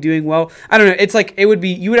seems to be doing well. I don't know. It's like, it would be,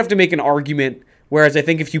 you would have to make an argument, whereas I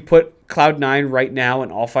think if you put Cloud9 right now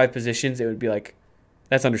in all 5 positions, it would be like,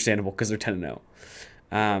 that's understandable because they're 10-0.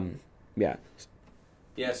 Yeah.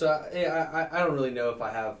 Yeah, so I don't really know if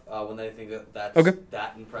I have one that I think that's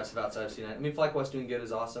that impressive outside of C9. I mean, FlyQuest doing good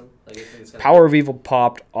is awesome. Like, I think it's Power of Evil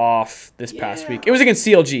popped off this past week. It was against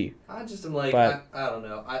CLG. I just am like, I don't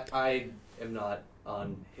know. I am not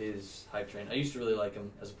on his hype train. I used to really like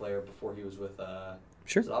him as a player before he was with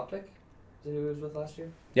Sure. Was it Optic? Is that who he was with last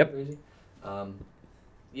year? Yep. Crazy.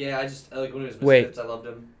 Yeah, I like when he was with Misfits, I loved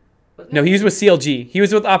him. But no, he was with CLG. He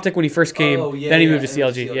was with Optic when he first came. Oh, yeah, then he moved to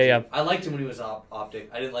CLG. Yeah. I liked him when he was Optic.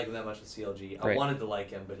 I didn't like him that much with CLG. I Right. wanted to like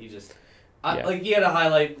him, but he just like he had a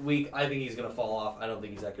highlight week. I think he's gonna fall off. I don't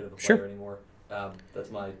think he's that good of a player anymore. That's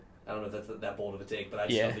my. I don't know if that's that bold of a take, but I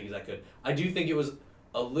just don't think he's that good. I do think it was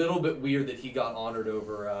a little bit weird that he got honored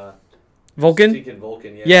over Vulcan?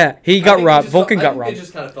 Vulcan, yeah, he got robbed. Vulcan got robbed. They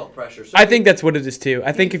just kind of felt pressure. So I think that's what it is too.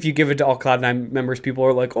 I think if you give it to all Cloud9 members, people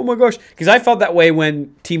are like, oh my gosh. Because I felt that way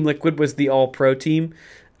when Team Liquid was the all-pro team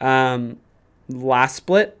last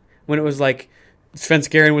split, when it was like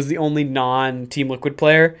Svenskeren was the only non-Team Liquid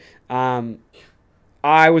player.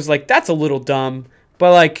 I was like, that's a little dumb.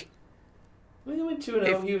 But like... Well, he went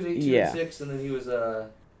 2-0. He was 8-2-6, and then he was... where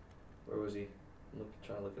was he? I'm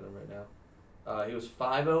trying to look at him right now. He was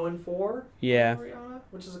 5-0-4. Yeah.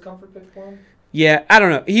 Which is a comfort pick for him. Yeah, I don't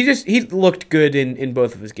know. He looked good in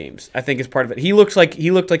both of his games. I think is part of it. He looked like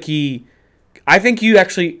he. I think you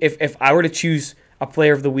actually, if I were to choose a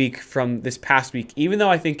player of the week from this past week, even though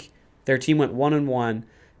I think their team went 1-1,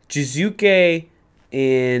 Jizuke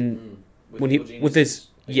with his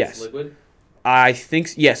Liquid? I think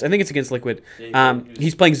it's against Liquid. Yeah,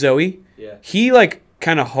 he's playing Zoe. Yeah. He like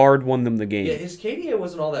kind of hard won them the game. Yeah, his KDA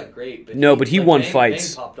wasn't all that great. But no, but he won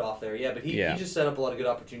fights. Bang popped off there. Yeah, but he just set up a lot of good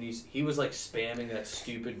opportunities. He was like spamming that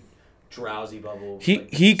stupid drowsy bubble.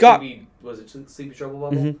 He got... Was it Sleepy Trouble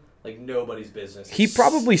bubble? Mm-hmm. Like nobody's business. He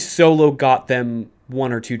probably solo got them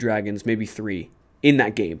 1 or 2 dragons, maybe 3 in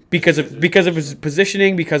that game because of his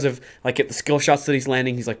positioning, because of like the skill shots that he's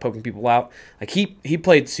landing. He's like poking people out. Like he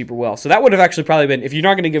played super well. So that would have actually probably been, if you're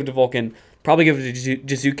not going to give it to Vulcan, probably give it to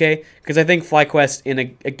Jizuke, because I think FlyQuest in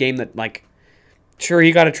a game that like, sure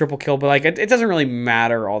he got a triple kill, but like it doesn't really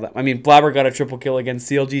matter all that. I mean, Blabber got a triple kill against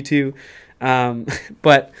CLG too,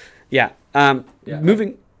 but yeah.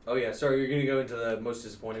 Moving. Oh yeah, sorry, you're gonna go into the most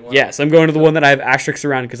disappointing one. Yes, I'm going to the one that I have asterisks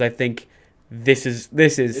around because I think this is.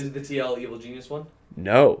 Is it the TL Evil Genius one?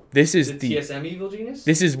 No, this is the TSM Evil Genius.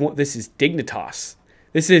 This is Dignitas.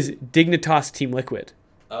 This is Dignitas Team Liquid.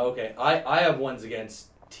 Oh, okay. I have ones against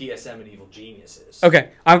TSM and Evil Geniuses. Okay.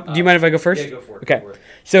 Do you mind if I go first? Yeah, go for it. Okay. Go for it.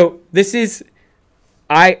 So this is,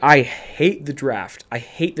 I hate the draft. I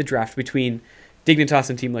hate the draft between Dignitas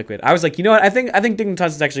and Team Liquid. I was like, you know what? I think Dignitas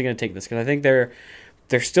is actually going to take this because I think they're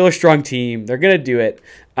still a strong team. They're going to do it.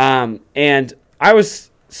 And I was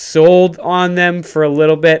sold on them for a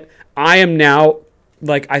little bit. I am now,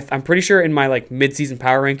 like, I'm pretty sure in my like mid-season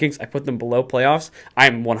power rankings, I put them below playoffs.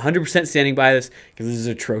 I'm 100% standing by this because this is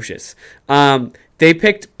atrocious. They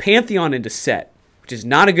picked Pantheon into set, which is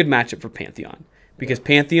not a good matchup for Pantheon because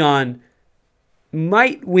Pantheon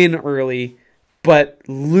might win early, but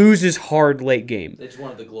loses hard late game. They just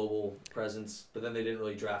wanted the global presence, but then they didn't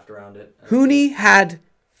really draft around it. EUNE had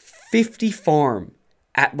 50 farm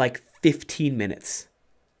at like 15 minutes.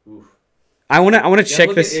 Oof. I want to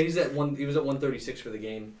check this. He was at 136 for the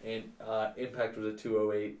game, and Impact was at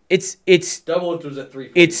 208. It's Double Lift was at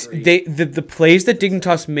 343. It's the plays that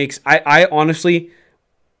Dignitas makes. I honestly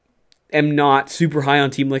am not super high on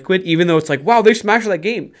Team Liquid, even though it's like, wow, they smashed that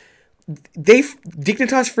game.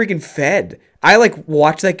 Dignitas freaking fed. I like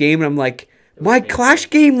watch that game and I'm like, my Clash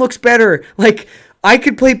game looks better. Like I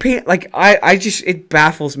could play paint. Like I just, it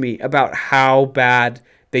baffles me about how bad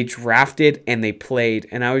they drafted and they played,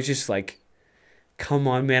 and I was just like, come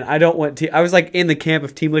on, man. I don't want to. I was like in the camp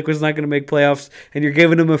of Team Liquid's not going to make playoffs, and you're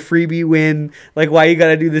giving them a freebie win. Like, why you got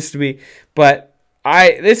to do this to me? But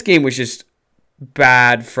this game was just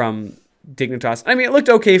bad from Dignitas. I mean, it looked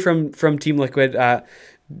okay from Team Liquid.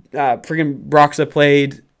 Friggin' Broxa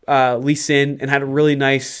played Lee Sin and had a really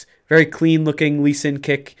nice, very clean looking Lee Sin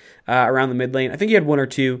kick around the mid lane. I think he had 1 or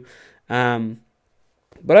 2.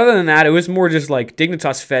 But other than that, it was more just like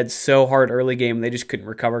Dignitas fed so hard early game they just couldn't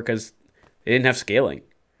recover because they didn't have scaling.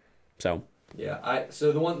 So yeah,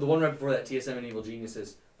 so the one right before that, TSM and Evil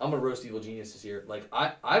Geniuses. I'm gonna roast Evil Geniuses here. Like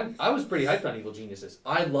I was pretty hyped on Evil Geniuses.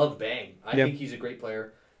 I love Bang. I think he's a great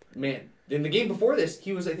player. Man, in the game before this,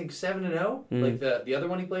 he was I think 7-0. Like the other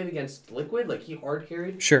one he played against Liquid, like he hard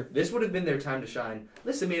carried. Sure. This would have been their time to shine.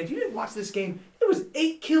 Listen, man, if you didn't watch this game, it was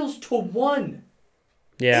 8 kills to 1.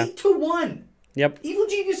 Yeah. 8 to 1. Yep. Evil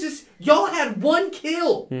Geniuses, y'all had 1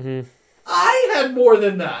 kill. Mm-hmm. I had more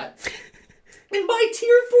than that. In my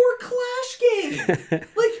tier 4 Clash game.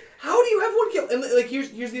 Like, how do you have 1 kill? And like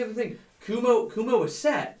here's the other thing. Kumo was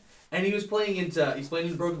set, and he was playing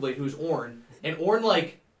into Broken Blade, who was Ornn, and Ornn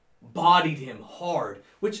like bodied him hard.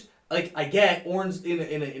 Which like I get Ornn's in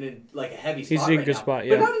a like a heavy spot. He's in a good spot,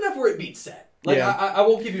 yeah. But not enough where it beats set. Like, Yeah. I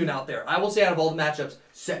won't give you an out there. I will say out of all the matchups,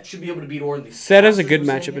 Set should be able to beat Orn. Set has a good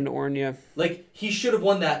matchup in Orn, yeah. Like, he should have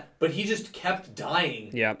won that, but he just kept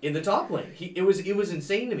dying in the top lane. It was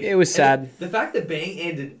insane to me. It was sad. The fact that Bang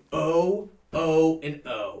ended 0, 0, and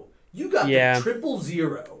 0. You got the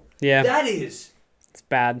 0-0. Yeah. That is... It's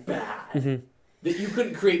bad. Bad. That you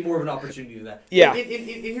couldn't create more of an opportunity than that. Yeah. And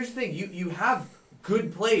here's the thing. You have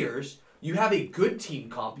good players. You have a good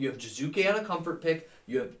team comp. You have Jizuke on a comfort pick.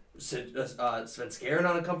 You have Svenskeren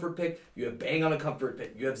on a comfort pick. You have Bang on a comfort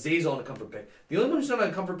pick. You have Zazel on a comfort pick. The only one who's not on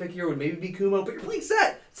a comfort pick here would maybe be Kumo, but you're playing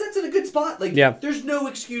Set. Set's in a good spot. Like, there's no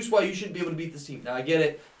excuse why you shouldn't be able to beat this team. Now, I get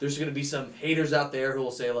it. There's going to be some haters out there who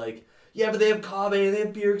will say, like, yeah, but they have Kabe, and they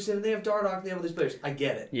have Bjergsen, and they have Dardoch, they have all these players. I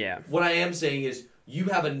get it. Yeah. What I am saying is you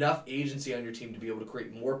have enough agency on your team to be able to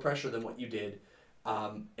create more pressure than what you did.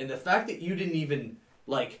 And the fact that you didn't even,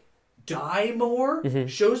 like, die more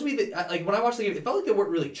shows me that, like, when I watched the game, it felt like they weren't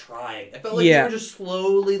really trying. It felt like they were just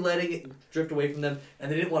slowly letting it drift away from them,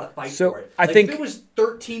 and they didn't want to fight for it. I think if it was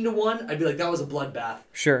 13-1, I'd be like, that was a bloodbath.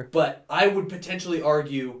 Sure. But I would potentially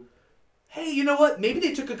argue, hey, you know what? Maybe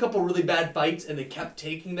they took a couple really bad fights, and they kept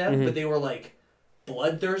taking them, but they were, like,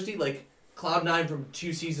 bloodthirsty. Like, Cloud9 from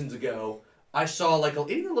 2 seasons ago, I saw, like,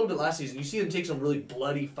 even a little bit last season, you see them take some really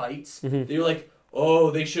bloody fights. You're like,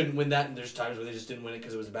 oh, they shouldn't win that, and there's times where they just didn't win it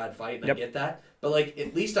because it was a bad fight, and I get that. But, like,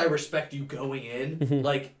 at least I respect you going in.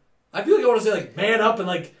 Like, I feel like I want to say, like, man up and,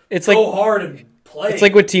 like, go hard and play. It's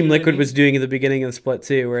like what Team Liquid was doing in the beginning of the split,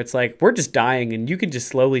 too, where it's like, we're just dying, and you can just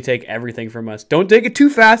slowly take everything from us. Don't take it too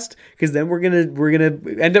fast, because then we're gonna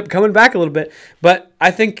end up coming back a little bit. But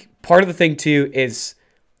I think part of the thing, too, is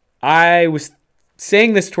I was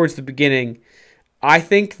saying this towards the beginning. I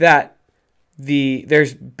think that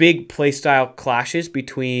there's big playstyle clashes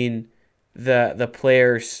between the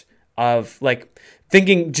players of, like,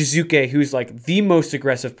 thinking Jizuke, who's like the most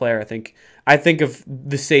aggressive player. I think of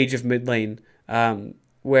the Sage of mid lane,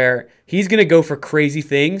 where he's gonna go for crazy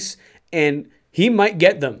things and he might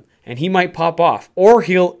get them and he might pop off, or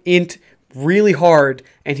he'll int really hard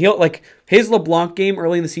and he'll, like, his LeBlanc game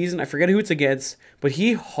early in the season, I forget who it's against, but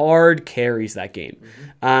he hard carries that game.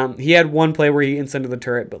 He had one play where he ints under the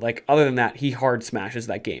turret, but, like, other than that, he hard smashes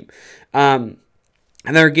that game. And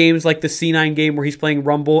there are games like the C9 game where he's playing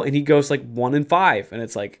Rumble and he goes like 1-5, and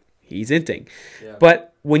it's like, he's inting. Yeah.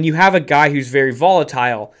 But when you have a guy who's very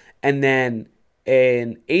volatile and then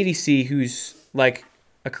an ADC who's like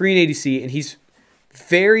a Korean ADC and he's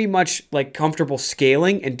very much like comfortable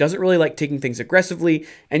scaling and doesn't really like taking things aggressively,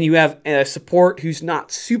 and you have a support who's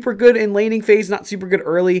not super good in laning phase, not super good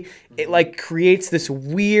early, it like creates this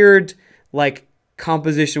weird like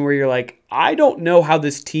composition where you're like, I don't know how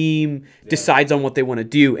this team decides on what they want to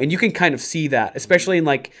do. And you can kind of see that, especially in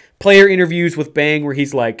like player interviews with Bang, where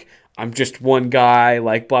he's like, I'm just one guy,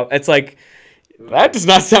 like, blah. It's like, that does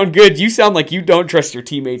not sound good. You sound like you don't trust your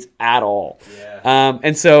teammates at all. Yeah.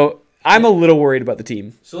 And so I'm a little worried about the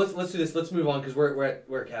team. So let's do this. Let's move on because we're at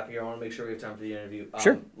cap here. I want to make sure we have time for the interview.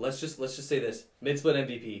 Sure. Let's just say this: mid split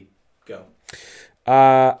MVP. Go.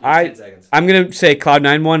 10 seconds. I'm gonna say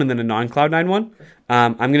Cloud9 one and then a non Cloud9 one. Okay.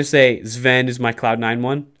 I'm gonna say Sven is my Cloud9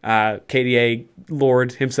 one. KDA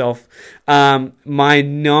Lord himself. My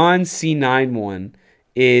non C9 one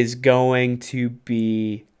is going to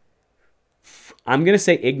be. I'm gonna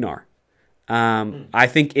say Ignar. I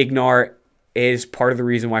think Ignar is part of the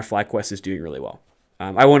reason why FlyQuest is doing really well.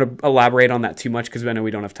 I won't elaborate on that too much because I know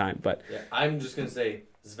we don't have time. But yeah, I'm just gonna say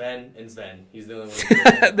Sven and Sven. He's the only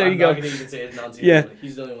one. There you go. I'm not gonna even say it yeah.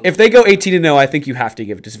 He's the only one. If they go 18-0, I think you have to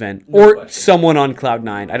give it to Sven or someone on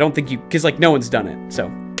Cloud9. I don't think you, because like no one's done it. So.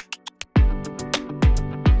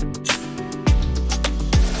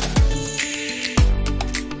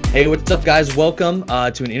 Hey, what's up, guys? Welcome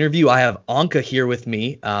to an interview. I have Anca here with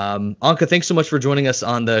me. Anca, thanks so much for joining us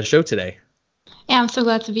on the show today. Yeah, I'm so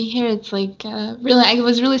glad to be here. It's like really, I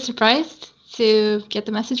was really surprised to get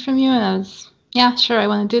the message from you, and I was, yeah, sure, I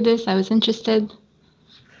want to do this. I was interested.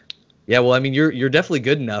 Yeah, well, I mean, you're definitely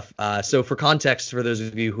good enough. So for context, for those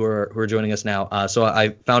of you who are joining us now, so I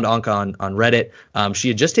found Anca on Reddit. She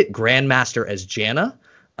had just hit Grandmaster as Janna,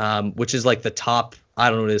 which is like the top, I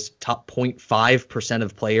don't know what it is, top 0.5%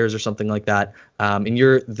 of players or something like that. And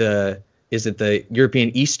you're is it the European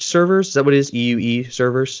East servers? Is that what it is? EUE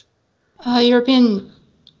servers? European,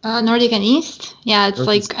 Nordic and East. Yeah, it's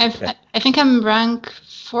Northeast, like, I think I'm rank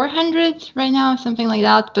 400 right now, something like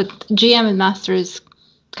that. But GM and Master is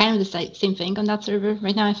kind of the same thing on that server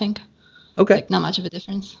right now, I think. Okay. Like, not much of a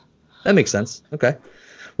difference. That makes sense. Okay.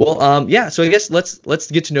 Well, yeah, so I guess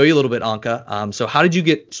let's get to know you a little bit, Anca. So how did you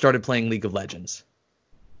get started playing League of Legends?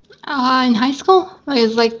 In high school, I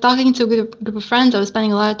was like talking to a group of friends. I was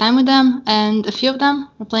spending a lot of time with them, and a few of them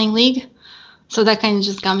were playing League. So that kind of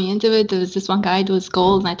just got me into it. There was this one guy who was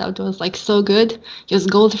gold, and I thought it was like so good. He was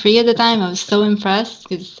gold 3 at the time. I was so impressed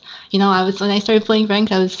because, when I started playing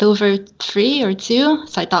ranked, I was silver 3 or 2.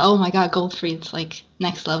 So I thought, oh my god, gold 3, it's like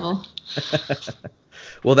next level.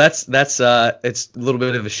 Well, that's it's a little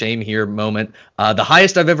bit of a shame here moment. The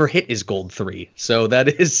highest I've ever hit is gold 3. So that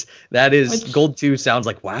is gold 2 sounds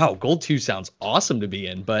like, wow, gold 2 sounds awesome to be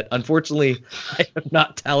in, but unfortunately I am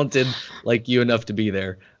not talented like you enough to be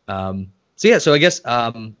there. So I guess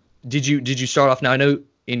did you start off, now I know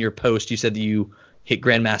in your post you said that you hit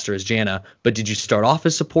Grandmaster as Janna, but did you start off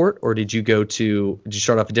as support, or did you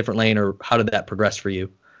start off a different lane, or how did that progress for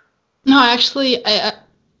you? No, actually, I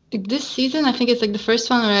this season, I think it's like the first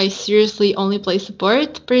one where I seriously only play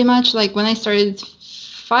support, pretty much. Like when I started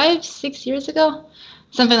 5-6 years ago,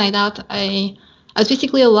 something like that, I was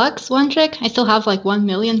basically a Lux one trick. I still have like 1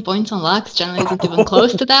 million points on Lux. Generally isn't even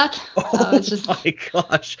close to that. So it's just, my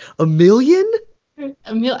gosh, 1 million?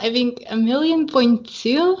 I think 1.2 million,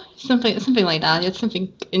 something like that. It's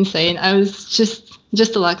something insane. I was just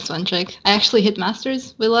a Lux one trick. I actually hit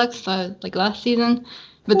Masters with Lux like last season.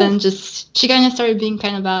 But then she kind of started being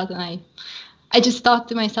kind of bad, and I just thought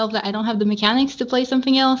to myself that I don't have the mechanics to play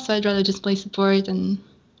something else, so I'd rather just play support and,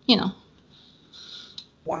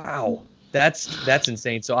 Wow, that's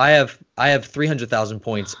insane. So I have 300,000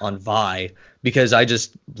 points on Vi because I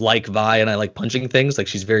just like Vi and I like punching things. Like,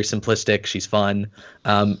 she's very simplistic, she's fun,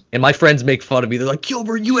 and my friends make fun of me. They're like,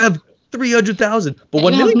 Gilbert, you have 300,000, but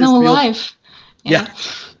 1 million is no real. life. Yeah.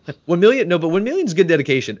 1 million, no, but 1 million is good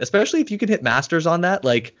dedication, especially if you can hit Masters on that.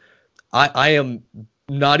 Like, I am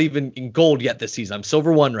not even in gold yet this season. I'm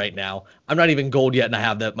silver 1 right now. I'm not even gold yet, and I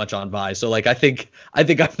have that much on Vi. So like, I think I'm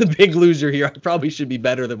the big loser here. I probably should be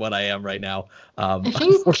better than what I am right now. I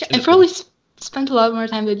think I probably spent a lot more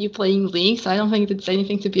time than you playing League, so I don't think it's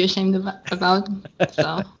anything to be ashamed about.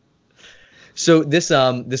 So. So this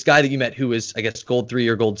guy that you met, who was, I guess, gold 3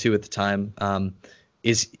 or gold 2 at the time,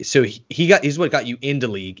 he's what got you into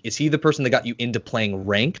League. Is he the person that got you into playing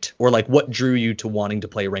ranked, or like what drew you to wanting to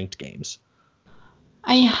play ranked games?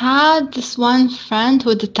 I had this one friend who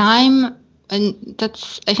at the time, and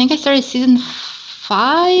I think I started season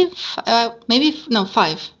 5,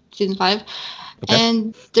 season 5. Okay.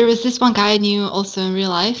 And there was this one guy I knew also in real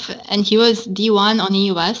life, and he was D1 on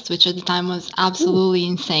EU West, which at the time was absolutely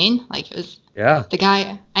insane. Like, it was the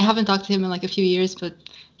guy, I haven't talked to him in like a few years, but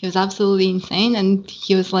he was absolutely insane, and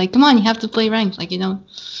he was like, come on, you have to play ranked. Like, he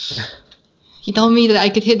told me that I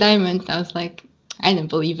could hit diamond. I was like, I didn't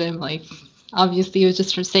believe him. Like, obviously he was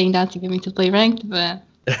just for saying that to get me to play ranked, but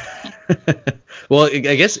well,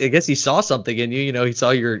 I guess he saw something in you. He saw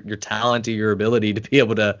your talent or your ability to be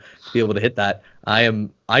able to hit that.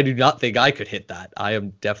 I do not think I could hit that. I am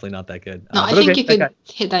definitely not that good. No, I think you could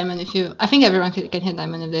hit diamond I think everyone can hit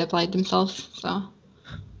diamond if they applied themselves. So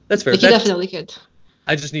that's fair. But you definitely could.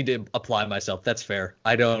 I just need to apply myself. That's fair.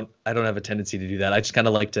 I don't have a tendency to do that. I just kind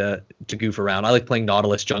of like to goof around. I like playing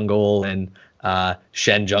Nautilus jungle and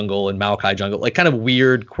Shen jungle and Maokai jungle, like kind of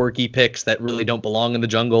weird, quirky picks that really don't belong in the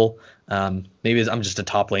jungle. Maybe I'm just a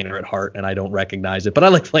top laner at heart and I don't recognize it, but I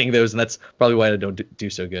like playing those, and that's probably why I don't do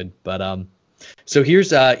so good. But so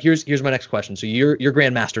here's my next question. So you're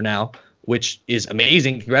Grandmaster now, which is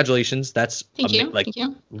amazing. Congratulations. That's Thank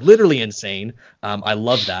you. Literally insane. I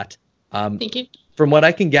love that. Thank you. From what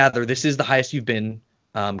I can gather, this is the highest you've been,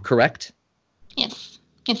 correct? Yes,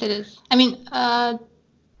 it is. I mean,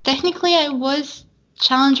 technically I was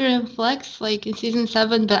challenger in Flex, like in season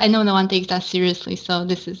 7, but I know no one takes that seriously, so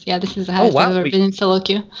this is the highest I've ever been in solo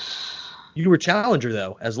queue. You were challenger,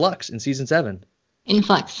 though, as Lux in season 7. In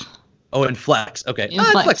Flex. Oh, in Flex. Okay. In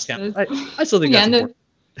Flex. I still think that's important.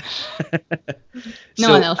 No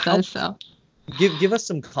one else does, so. Give us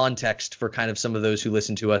some context for kind of some of those who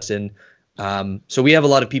listen to us. And so we have a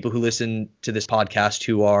lot of people who listen to this podcast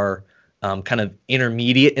who are kind of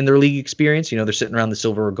intermediate in their league experience. They're sitting around the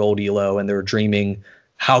silver or gold elo and they're dreaming,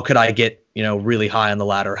 how could I get, really high on the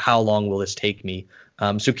ladder? How long will this take me?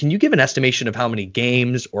 So can you give an estimation of how many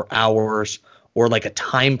games or hours or like a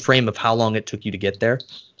time frame of how long it took you to get there?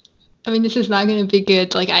 I mean, this is not going to be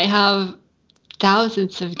good. Like, I have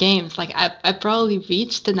thousands of games. Like, I probably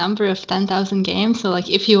reached the number of 10,000 games. So like,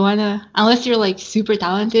 if you want to, unless you're like super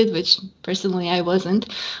talented, which personally I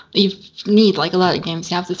wasn't, you need like a lot of games.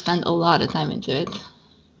 You have to spend a lot of time into it.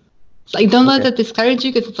 So, like, don't let that discourage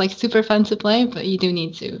you, because it's like super fun to play, but you do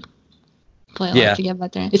need to play a lot to get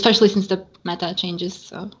better, especially since the meta changes.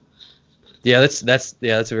 So yeah, that's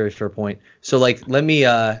a very fair point. So like, let me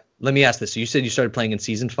ask this. So you said you started playing in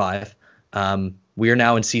season 5. We are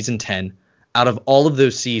now in season 10. Out of all of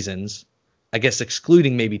those seasons, I guess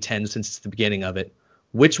excluding maybe 10 since it's the beginning of it,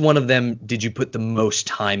 which one of them did you put the most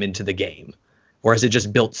time into the game? Or has it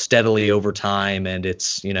just built steadily over time and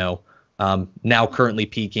it's, now currently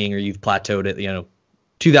peaking, or you've plateaued at,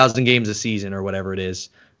 2,000 games a season or whatever it is?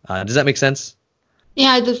 Does that make sense?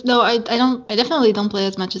 Yeah, I definitely don't play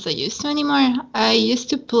as much as I used to anymore. I used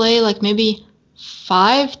to play like maybe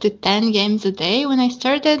 5 to 10 games a day when I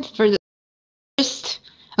started for the first,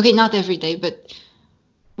 okay, not every day, but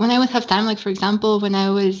when I would have time, like for example, when I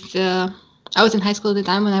was in high school at the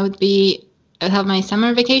time, when I'd have my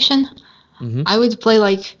summer vacation, I would play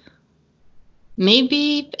like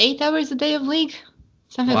maybe 8 hours a day of League,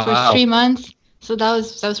 something for 3 months. So that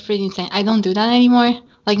was pretty insane. I don't do that anymore.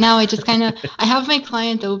 Like now I just kind of, I have my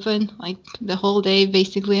client open like the whole day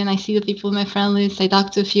basically, and I see the people in my friend list. I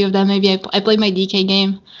talk to a few of them. Maybe I play my DK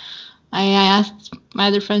game. I asked my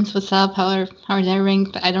other friends what's up, how are they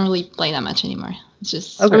ranked, but I don't really play that much anymore. It's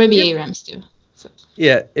just, or maybe ARAMs too. So.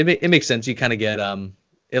 Yeah, it makes sense. You kind of get,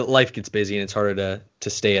 life gets busy and it's harder to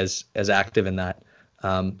stay as active in that.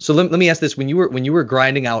 So let me ask this: when you were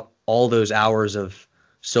grinding out all those hours of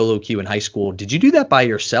solo queue in high school, did you do that by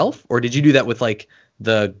yourself, or did you do that with like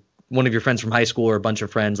one of your friends from high school or a bunch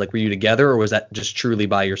of friends? Like, were you together, or was that just truly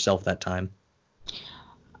by yourself that time?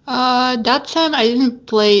 That time I didn't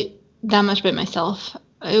play that much by myself.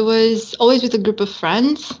 It was always with a group of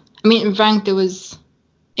friends. I mean, ranked it was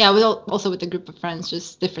also with a group of friends,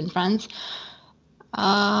 just different friends.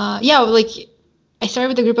 Like I started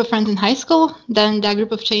with a group of friends in high school. Then that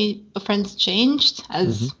group of friends changed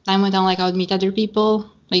as time went on. Like I would meet other people,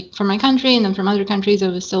 like from my country and then from other countries. It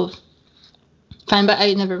was still fine, but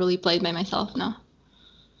I never really played by myself. No.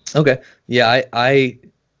 Okay. Yeah, I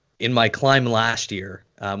in my climb last year,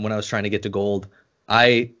 when I was trying to get to gold,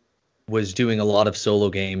 I was doing a lot of solo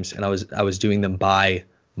games, and I was doing them by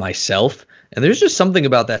myself. And there's just something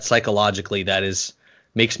about that psychologically that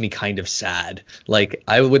makes me kind of sad. Like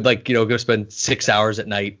I would go spend 6 hours at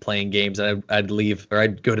night playing games, and I'd leave, or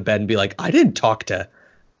I'd go to bed and be like, I didn't talk to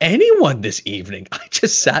anyone this evening. I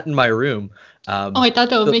just sat in my room. I thought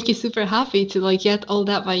that would make you super happy to like get all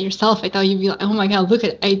that by yourself. I thought you'd be like, oh my god, look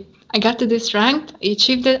at it. I got to this ranked. I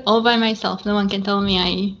achieved it all by myself. No one can tell me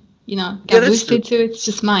I got boosted to. It's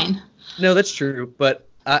just mine. No, that's true. But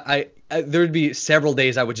I there would be several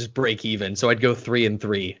days I would just break even. So I'd go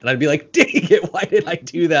 3-3, and I'd be like, dang it, why did I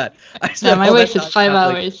do that? I wasted 5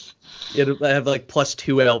 hours. I have like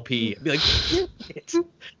 +2 LP. I'd be like, damn it.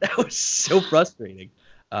 That was so frustrating.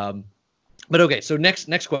 But okay, so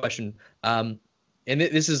next question, and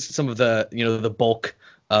this is some of the the bulk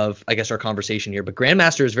of, I guess, our conversation here. But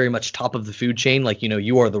Grandmaster is very much top of the food chain. Like,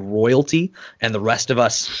 you are the royalty, and the rest of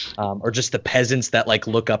us are just the peasants that like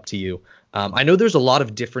look up to you. I know there's a lot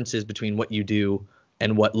of differences between what you do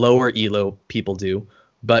and what lower elo people do.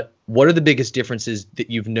 But what are the biggest differences that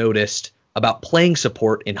you've noticed about playing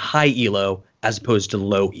support in high elo as opposed to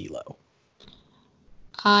low elo?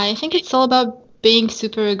 I think it's all about being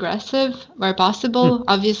super aggressive where possible.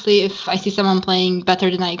 Obviously, if I see someone playing better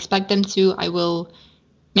than I expect them to, I will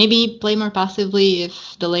maybe play more passively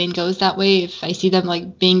if the lane goes that way, if I see them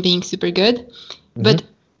like being super good. But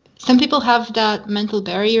some people have that mental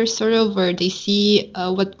barrier sort of where they see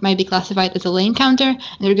what might be classified as a lane counter, and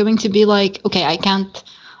they're going to be like, okay, I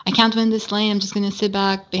can't win this lane. I'm just going to sit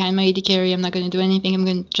back behind my AD carry. I'm not going to do anything.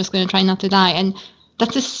 I'm just going to try not to die. And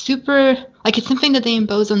that's a super, like, it's something that they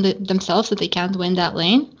impose on themselves that they can't win that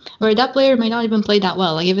lane, where that player might not even play that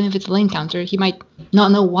well. Like, even if it's a lane counter, he might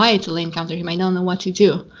not know why it's a lane counter. He might not know what to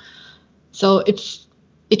do. So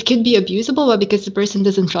it could be abusable, but because the person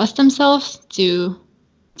doesn't trust themselves to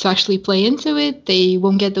actually play into it, they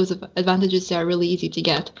won't get those advantages that are really easy to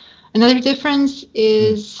get. Another difference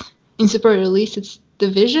is in super release, it's the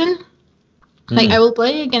vision. Like, I will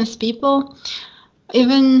play against people.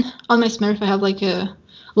 Even on my Smurf, I have like a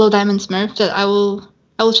low diamond Smurf that I will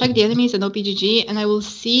check the enemies at OPGG, and I will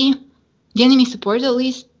see the enemy support. At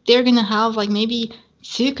least they're gonna have like maybe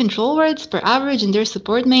 2 control words per average in their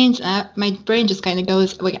support mains. My brain just kind of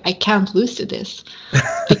goes like, I can't lose to this,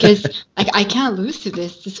 because like I can't lose to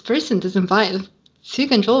this. This person doesn't buy 2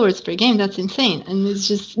 control words per game. That's insane. And it's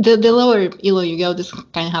just the lower elo you go, this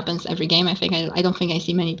kind of happens every game. I think I don't think I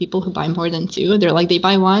see many people who buy more than 2. They're like, they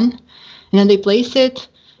buy 1. And then they place it,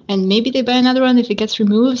 and maybe they buy another one if it gets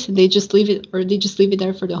removed. They just leave it, or they just leave it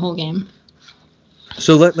there for the whole game.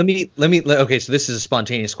 So let me. Okay, so this is a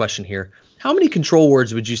spontaneous question here. How many control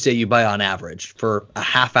words would you say you buy on average for a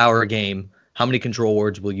half-hour game? How many control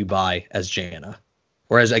words will you buy as Janna,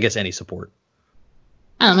 or as, I guess, any support?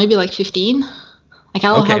 I don't know, maybe like 15. Like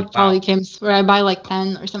I'll Okay, have probably games where I buy like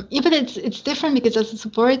 10 or something. Yeah, but it's different because as a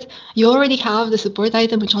support, you already have the support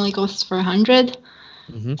item which only costs for 100.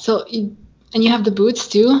 Mm-hmm. So and you have the boots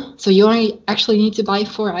too. So you only actually need to buy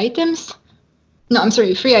 4 items. No, I'm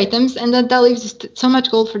sorry, 3 items, and that leaves so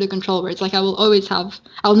much gold for the control words. Like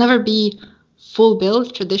I'll never be full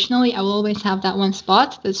build traditionally. I will always have that one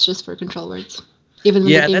spot that's just for control words, even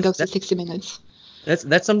when the game goes to 60 minutes.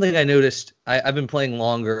 That's something I noticed. I've been playing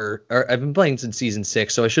longer, or I've been playing since season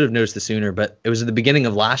 6, so I should have noticed this sooner. But it was at the beginning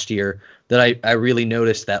of last year that I really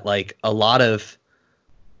noticed that like a lot of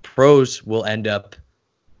pros will end up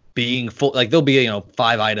being full. Like there'll be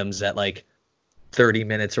 5 items at like 30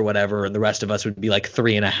 minutes or whatever, and the rest of us would be like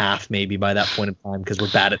 3.5 maybe by that point in time because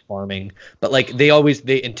we're bad at farming. But like they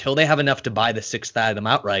until they have enough to buy the 6th item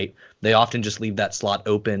outright, they often just leave that slot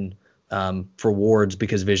open for wards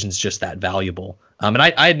because vision's just that valuable. And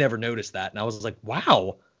I had never noticed that, and I was like,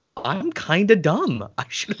 wow, I'm kind of dumb. I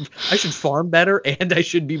should farm better, and I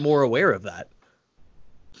should be more aware of that.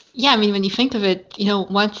 Yeah, I mean, when you think of it,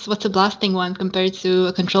 what's a blasting one compared to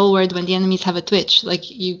a control word when the enemies have a twitch, like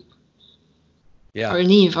or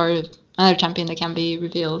an Eve or another champion that can be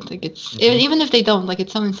revealed. Like it's even if they don't, like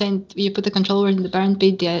it's so insane. You put the control word in the Baron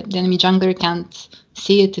pit, the enemy jungler can't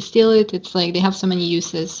see it to steal it. It's like they have so many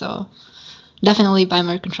uses. So definitely buy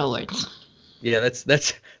more control words. Yeah,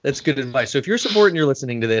 that's good advice. So if you're a support and you're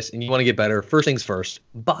listening to this and you want to get better, first things first,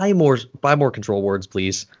 buy more control words,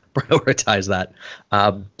 please. Prioritize that.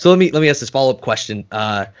 So let me ask this follow-up question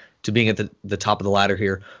to being at the top of the ladder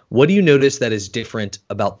here. What do you notice that is different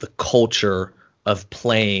about the culture of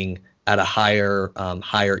playing at a higher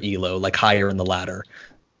elo, like higher in the ladder?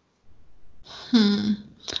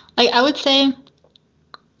 Like I would say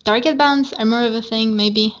target bans are more of a thing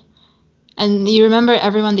maybe. And you remember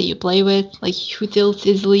everyone that you play with, like who tilts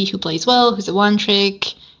easily, who plays well, who's a one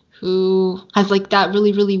trick, who has like that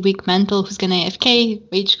really, really weak mental, who's gonna AFK,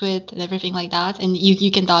 rage quit, and everything like that. And you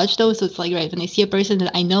can dodge those. So it's like, right, when I see a person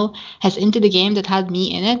that I know has into the game that had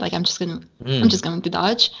me in it, like I'm just going to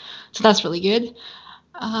dodge. So that's really good.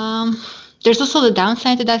 There's also the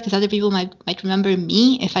downside to that because other people might remember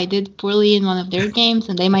me if I did poorly in one of their games,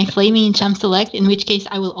 and they might flame me in champ select, in which case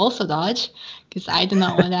I will also dodge because I do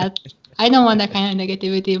not want that. I don't want that kind of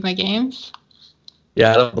negativity in my games.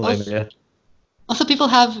 Yeah, I don't blame you. Also, people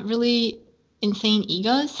have really insane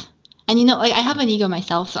egos, and like I have an ego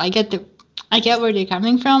myself, so I get where they're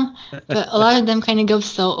coming from, but a lot of them kind of go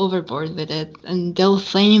so overboard with it, and they'll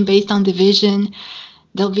flame based on division.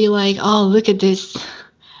 They'll be like, "Oh, look at this."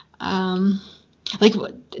 Like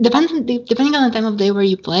depending on the time of day where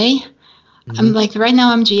you play. I'm like right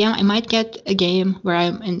now I'm GM. I might get a game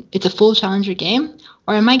where it's a full challenger game,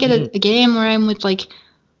 or I might get a game where I'm with like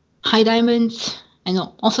high diamonds and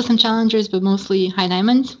also some challengers, but mostly high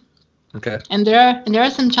diamonds. Okay. And there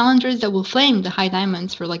are some challengers that will flame the high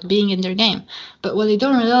diamonds for like being in their game, but what they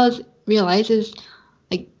don't realize is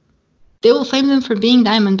like they will flame them for being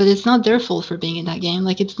diamond, but it's not their fault for being in that game.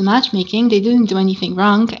 Like it's the matchmaking. They didn't do anything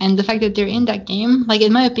wrong, and the fact that they're in that game, like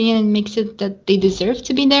in my opinion, makes it that they deserve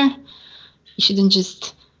to be there. You shouldn't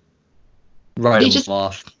just write them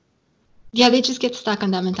off. Yeah, they just get stuck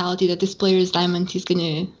on that mentality that this player is diamond. He's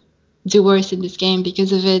gonna do worse in this game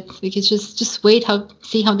because of it. Like it's just wait,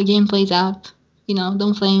 see how the game plays out.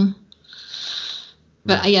 Don't flame.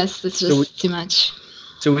 But I guess it's just too much.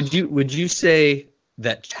 So would you say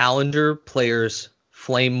that challenger players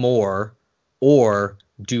flame more, or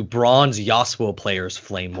do bronze Yasuo players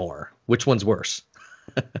flame more? Which one's worse?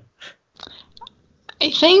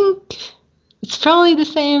 I think it's probably the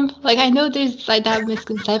same. Like I know there's like that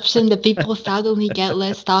misconception that people suddenly get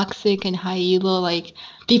less toxic and high elo. Like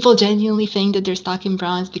people genuinely think that they're stuck in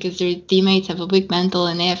bronze because their teammates have a weak mental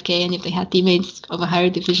and AFK, and if they had teammates of a higher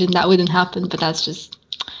division, that wouldn't happen. But that's just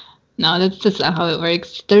not how it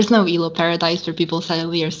works. There's no elo paradise where people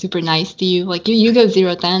suddenly are super nice to you. Like you go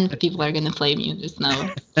 0-10, people are gonna flame you. There's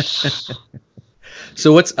no.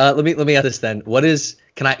 So what's let me ask this then. What is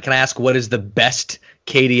can I ask what is the best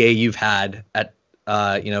KDA you've had at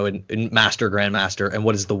in Master Grandmaster, and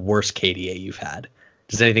what is the worst KDA you've had?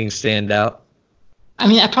 Does anything stand out? I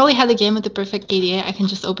mean, I probably had a game with the perfect KDA. I can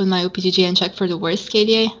just open my OPGG and check for the worst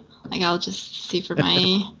KDA. Like I'll just see for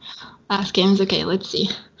my last games. Okay, let's see.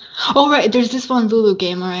 Oh right, there's this one Lulu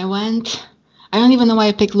game where I went. I don't even know why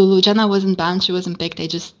I picked Lulu. Janna wasn't banned. She wasn't picked. I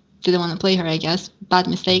just didn't want to play her, I guess. Bad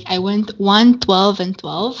mistake. I went 1-12 and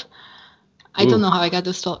 12. I don't know how I got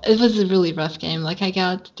those 12. It was a really rough game. Like I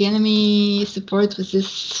got the enemy support was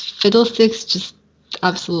this fiddlesticks, just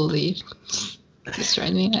absolutely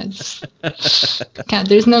destroyed me.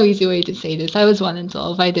 There's no easy way to say this. I was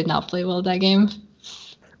 1-12. I did not play well that game.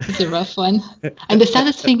 It's a rough one. And the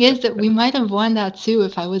saddest thing is that we might have won that too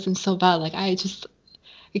if I wasn't so bad. Like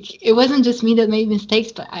it wasn't just me that made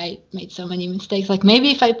mistakes, but I made so many mistakes. Like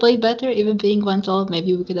maybe if I played better, even being 1-12,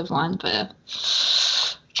 maybe we could have won. But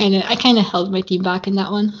I kind of held my team back in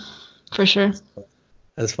that one, for sure.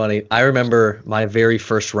 That's funny. I remember my very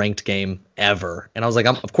first ranked game ever, and I was like,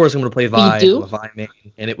 of course I'm going to play Vi. I'm a Vi main,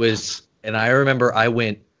 and I remember I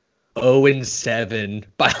went 0-7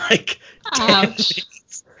 by like 10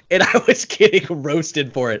 minutes, and I was getting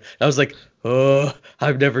roasted for it. I was like, oh,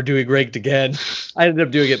 I'm never doing ranked again. I ended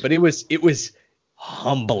up doing it, but it was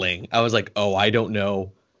humbling. I was like, oh, I don't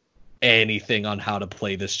know anything on how to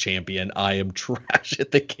play this champion. I am trash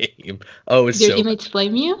at the game. Oh, it's your teammates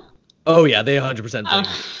blame you? Oh yeah, they 100% blame me.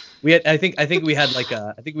 We had, I think we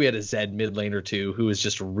had a Zed mid laner too who was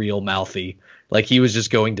just real mouthy. Like he was just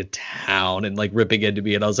going to town and like ripping into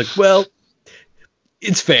me, and I was like, well,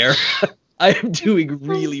 it's fair. I am doing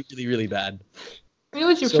really, really, really bad. It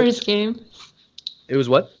was your first game. It was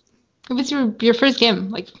what? It was your first game,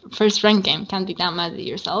 like first ranked game. Can't be that mad at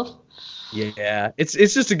yourself. Yeah, it's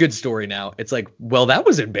just a good story now. It's like, well, that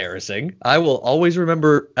was embarrassing. I will always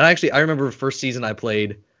remember. And actually, I remember the first season I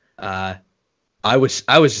played. I was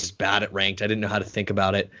just bad at ranked. I didn't know how to think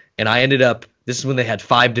about it, and I ended up. This is when they had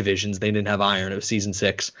 5 divisions. They didn't have iron. It was season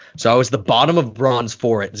 6, so I was the bottom of bronze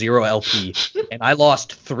 4 at 0 LP, and I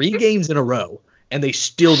lost 3 games in a row, and they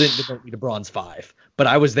still didn't demote me to bronze 5. But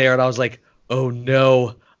I was there, and I was like, oh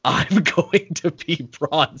no, I'm going to be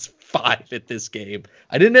bronze 5 at this game.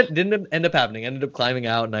 I didn't end up happening. I ended up climbing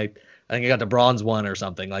out, and I think I got to bronze 1 or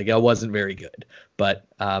something. Like I wasn't very good, but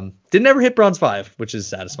didn't ever hit bronze 5, which is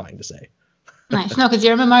satisfying to say. Nice. No, because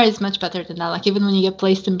your MMR is much better than that. Like even when you get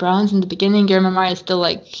placed in bronze in the beginning, your MMR is still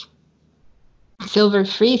like silver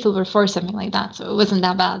 3, silver 4, something like that. So it wasn't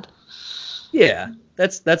that bad. Yeah,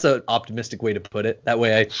 that's an optimistic way to put it. That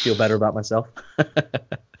way I feel better about myself.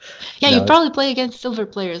 Yeah, you probably play against silver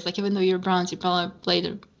players. Like even though you're bronze, you probably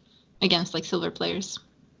played against like silver players.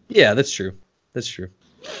 Yeah, that's true. That's true.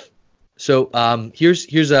 So here's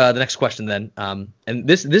the next question then. And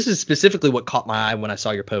this is specifically what caught my eye when I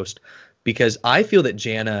saw your post, because I feel that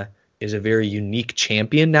Janna is a very unique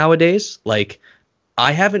champion nowadays. Like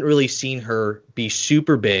I haven't really seen her be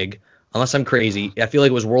super big, unless I'm crazy. I feel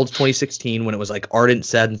like it was Worlds 2016 when it was like Ardent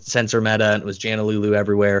Sensor meta and it was Janna Lulu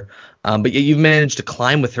everywhere. But you've managed to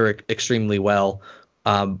climb with her extremely well.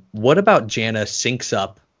 What about Janna syncs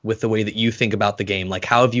up with the way that you think about the game? Like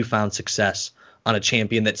how have you found success on a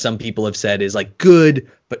champion that some people have said is like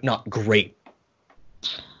good but not great?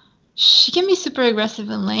 She can be super aggressive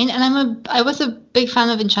in lane, and I was a big fan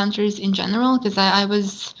of enchanters in general because I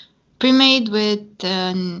was pre-made with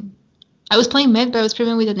I was playing mid, but I was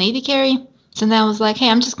pre-made with an AD carry. So then I was like, hey,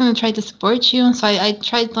 I'm just gonna try to support you. So I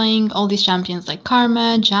tried playing all these champions like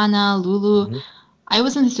Karma, Janna, Lulu. Mm-hmm. I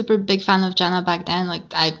wasn't a super big fan of Janna back then.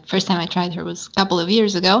 Like first time I tried her was a couple of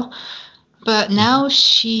years ago, but now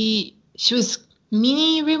she was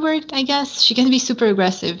mini reworked, I guess. She can be super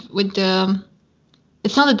aggressive with the.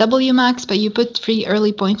 It's not a W max, but you put 3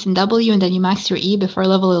 early points in W and then you max your E before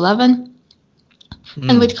level 11.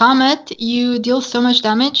 And with Comet, you deal so much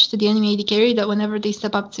damage to the enemy AD carry that whenever they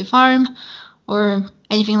step up to farm or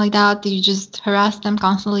anything like that, you just harass them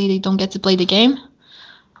constantly. They don't get to play the game.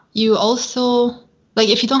 You also, like,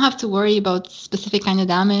 if you don't have to worry about specific kind of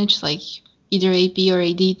damage, like either AP or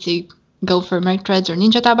AD to go for Merc Treads or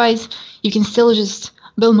Ninja Tabais, you can still just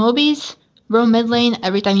build Mobies, roam mid lane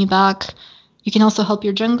every time you back. You can also help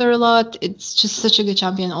your jungler a lot. It's just such a good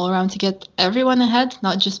champion all around to get everyone ahead,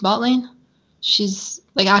 not just bot lane. She's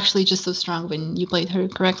like actually just so strong when you played her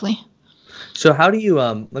correctly. So how do you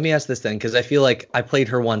let me ask this then, because I feel like I played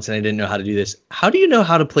her once and I didn't know how to do this. How do you know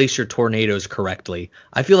how to place your tornadoes correctly?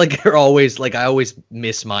 I feel like they're always like I always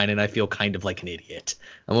miss mine and I feel kind of like an idiot.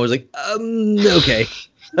 I'm always like, okay.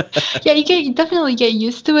 Yeah, you definitely get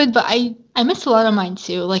used to it, but I missed a lot of mine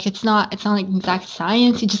too. Like it's not like exact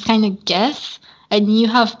science. You just kind of guess, and you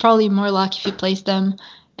have probably more luck if you place them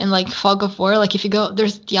in like Fog of War. Like if you go,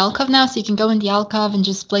 there's the alcove now, so you can go in the alcove and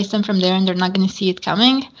just place them from there, and they're not going to see it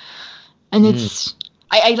coming. And it's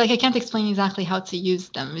I can't explain exactly how to use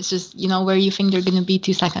them. It's just where you think they're going to be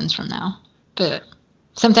 2 seconds from now. But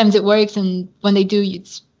sometimes it works, and when they do,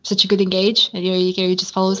 it's such a good engage, and your carry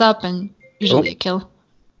just follows up, and usually a kill.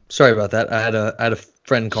 Sorry about that. I had a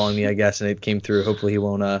friend calling me, I guess, and it came through. Hopefully he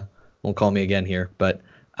won't call me again here. But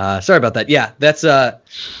sorry about that. Yeah, that's all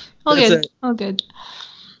good.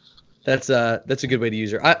 That's a good way to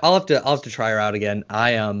use her. I'll have to try her out again.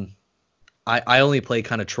 I only play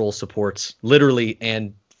kind of troll supports, literally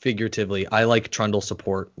and figuratively, I like Trundle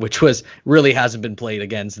support, which was really hasn't been played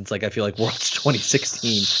again since like I feel like Worlds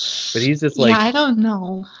 2016. But he's just like, Yeah, I don't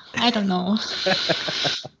know. I don't know.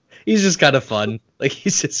 he's just kind of fun. Like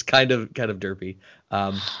he's just kind of derpy.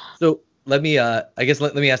 So let me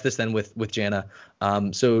let me ask this then with Janna.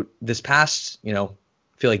 So this past, I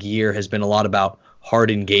feel like year has been a lot about hard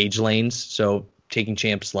engage lanes. So taking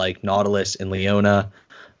champs like Nautilus and Leona.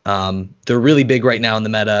 They're really big right now in the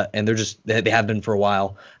meta, and they have been for a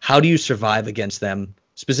while. How do you survive against them,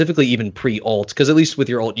 specifically even pre-ult? Because at least with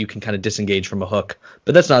your ult, you can kind of disengage from a hook,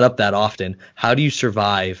 but that's not up that often. How do you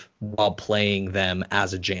survive while playing them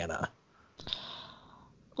as a Janna?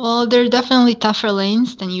 Well, they're definitely tougher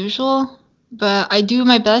lanes than usual, but I do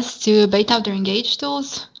my best to bait out their engage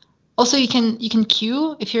tools. Also, you can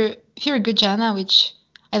Q if you're a good Janna, which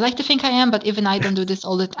I like to think I am, but even I don't do this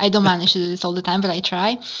I don't manage to do this all the time, but I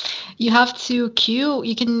try. You have to Q.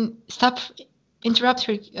 You can interrupt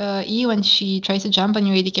her E when she tries to jump on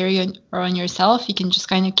your AD carry or on yourself. You can just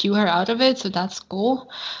kind of Q her out of it, so that's cool.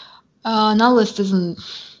 Nautilus doesn't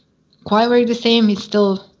quite work the same.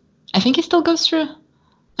 I think he still goes through.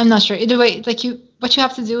 I'm not sure. Either way, like what you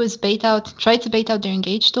have to do is try to bait out their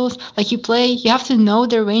engage tools. Like you have to know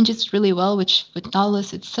their ranges really well, which with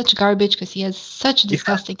Nautilus, it's such garbage because he has such a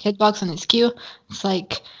disgusting hitbox on his Q. It's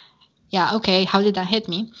like, yeah, okay, how did that hit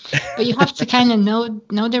me? But you have to kind of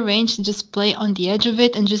know their range and just play on the edge of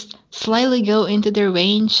it and just slightly go into their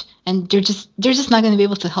range, and they're just not going to be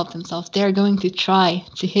able to help themselves. They're going to try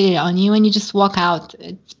to hit it on you, and you just walk out.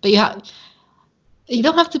 But you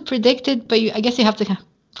don't have to predict it, but I guess you have to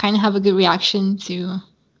kind of have a good reaction to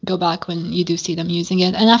go back when you do see them using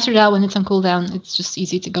it. And after that, when it's on cooldown, it's just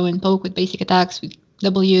easy to go and poke with basic attacks, with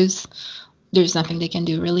Ws. There's nothing they can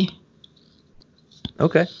do, really.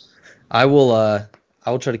 Okay. I will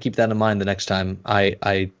try to keep that in mind the next time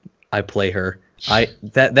I play her. I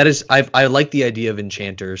like the idea of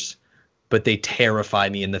enchanters, but they terrify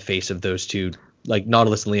me in the face of those two. Like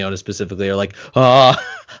Nautilus and Leona specifically are like, I'm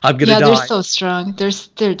gonna die. Yeah, they're so strong.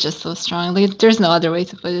 They're just so strong. Like, there's no other way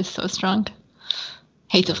to put it. So strong.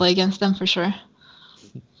 Hate to play against them for sure.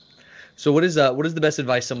 So what is the best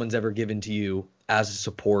advice someone's ever given to you as a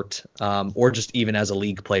support, or just even as a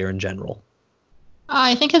league player in general?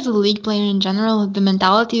 I think as a league player in general, the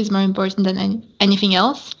mentality is more important than anything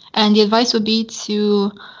else. And the advice would be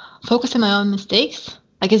to focus on my own mistakes.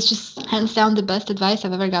 Like, it's just hands down the best advice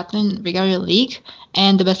I've ever gotten regarding league,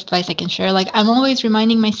 and the best advice I can share. Like, I'm always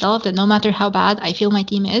reminding myself that no matter how bad I feel my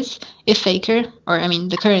team is, if Faker, or I mean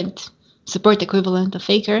the current support equivalent of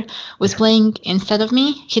Faker, was playing instead of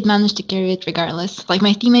me, he'd manage to carry it regardless. Like,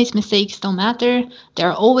 my teammates' mistakes don't matter. There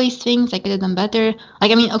are always things I could have done better.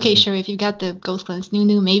 Like, I mean, okay, sure, if you got the Ghost Clan's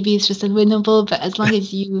Nunu, maybe it's just unwinnable, but as long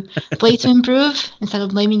as you play to improve instead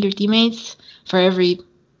of blaming your teammates for every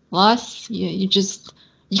loss, you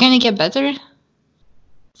kind of get better.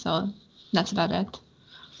 So that's about it.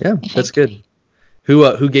 Yeah, that's good.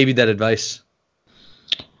 Who gave you that advice?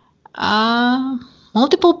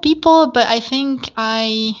 Multiple people, but I think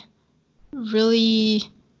I really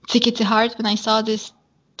took it to heart when I saw this.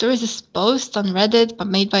 There was this post on Reddit but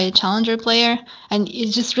made by a challenger player, and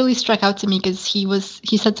it just really struck out to me because he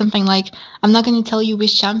said something like, "I'm not going to tell you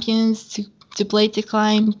which champions to play to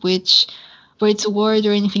climb, where to ward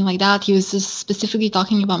or anything like that." He was just specifically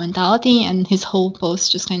talking about mentality, and his whole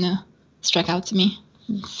post just kind of struck out to me.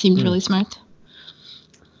 It seemed really smart.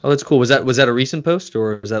 Oh, that's cool. Was that a recent post,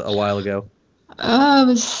 or was that a while ago? It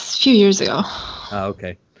was a few years ago. Oh,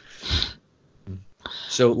 okay.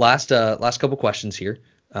 So last couple questions here.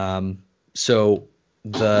 So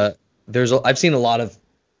I've seen a lot of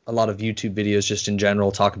YouTube videos just in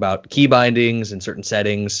general talk about key bindings and certain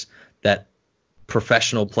settings that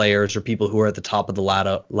professional players or people who are at the top of the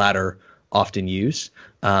ladder often use.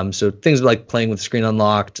 So things like playing with screen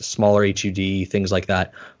unlocked, smaller HUD, things like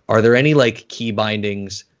that. Are there any like key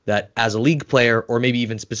bindings that as a league player, or maybe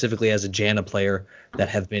even specifically as a Janna player, that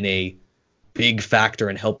have been a big factor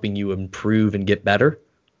in helping you improve and get better?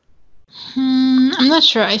 I'm not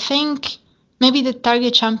sure. I think maybe the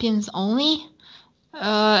target champions only,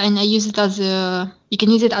 and I use it you can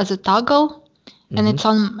use it as a toggle, and it's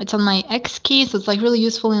on my X key, so it's like really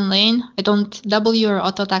useful in lane. I don't W or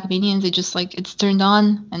auto attack minions. It just like it's turned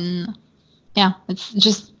on, and yeah, it's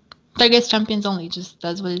just targets champions only. It just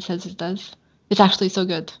does what it says it does. It's actually so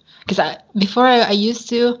good because before I used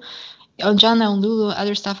to on Janna, on Lulu,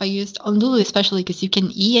 other stuff I used on Lulu especially because you can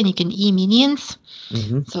E and you can E minions.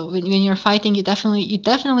 So when you're fighting, you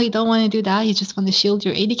definitely don't want to do that. You just want to shield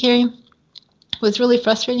your AD carry. It was really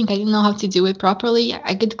frustrating. I didn't know how to do it properly.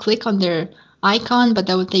 I could click on their icon, but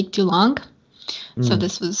that would take too long. So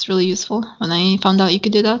this was really useful when I found out you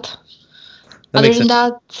could do that. That Other makes than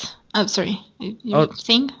sense. that, oh, sorry, you were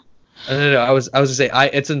saying? No. I was gonna say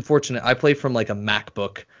it's unfortunate. I play from like a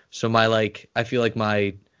MacBook, so I feel like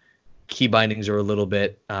my key bindings are a little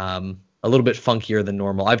bit funkier than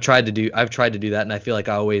normal. I've tried to do that, and I feel like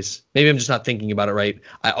maybe I'm just not thinking about it right.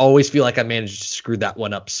 I always feel like I managed to screw that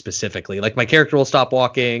one up specifically. Like my character will stop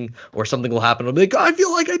walking, or something will happen. I'll be like, oh, I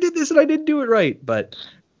feel like I did this and I didn't do it right. But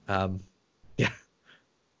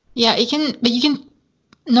Yeah, you can.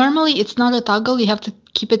 Normally, it's not a toggle. You have to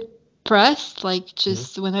keep it pressed, like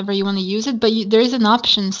just whenever you want to use it. But there is an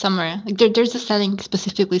option somewhere. Like there's a setting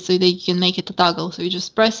specifically so that you can make it a toggle. So you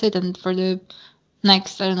just press it, and for the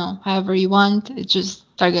next, I don't know, however you want, it just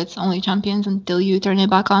targets only champions until you turn it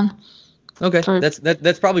back on. Okay,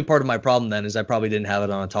 that's probably part of my problem then, is I probably didn't have it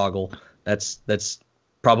on a toggle. That's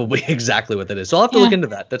probably exactly what that is. So I'll have to look into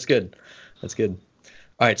that. That's good.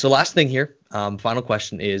 All right, so last thing here, final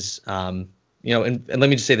question is, and let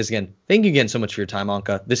me just say this again. Thank you again so much for your time,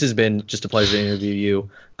 Anca. This has been just a pleasure to interview you.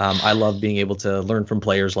 I love being able to learn from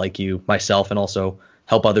players like you, myself, and also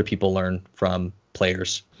help other people learn from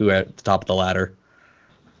players who are at the top of the ladder.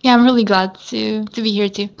 Yeah, I'm really glad to be here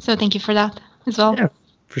too. So thank you for that as well. Yeah,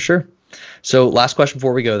 for sure. So last question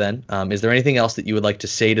before we go then. Is there anything else that you would like to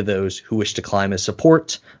say to those who wish to climb as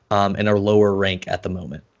support and are lower rank at the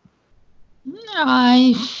moment?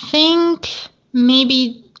 I think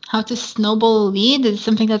maybe how to snowball a lead is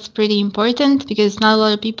something that's pretty important, because not a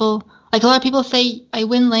lot of people say, I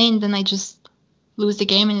win lane, then I just lose the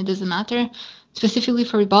game and it doesn't matter. Specifically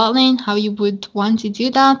for bot lane, how you would want to do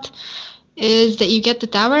that is that you get the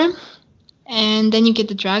tower and then you get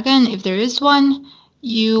the dragon if there is one.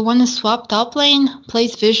 You want to swap top lane,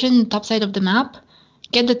 place vision top side of the map,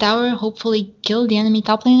 get the tower, hopefully kill the enemy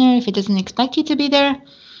top laner if it doesn't expect you to be there.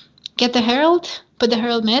 Get the herald, put the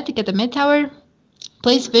herald mid, get the mid tower,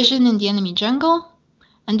 place vision in the enemy jungle,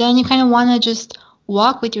 and then you kind of want to just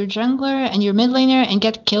walk with your jungler and your mid laner and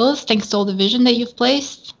get kills thanks to all the vision that you've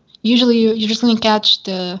placed. Usually you're just going to catch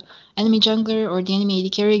the enemy jungler or the enemy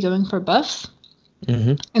AD carry going for buffs.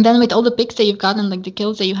 And then with all the picks that you've gotten, like the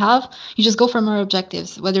kills that you have, you just go for more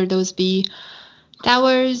objectives, whether those be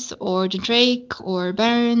towers or the Drake or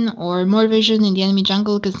Baron or more vision in the enemy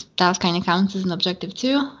jungle, because that kind of counts as an objective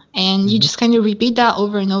too. And you just kind of repeat that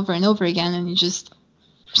over and over and over again, and you just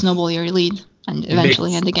snowball your lead and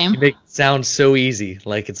eventually end the game. You make it sound so easy,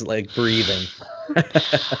 like it's like breathing.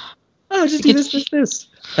 Oh, just do this.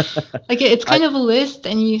 Like it's kind of a list,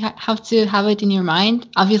 and you have to have it in your mind.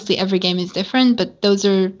 Obviously, every game is different, but those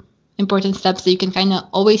are important steps that you can kind of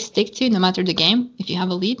always stick to, no matter the game, if you have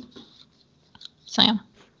a lead. So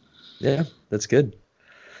yeah, that's good.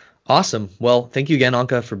 Awesome. Well, thank you again,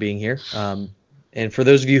 Anca, for being here. And for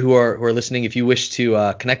those of you who are listening, if you wish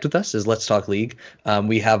to connect with us as Let's Talk League,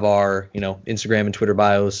 we have our Instagram and Twitter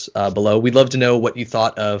bios below. We'd love to know what you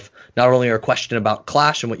thought of not only our question about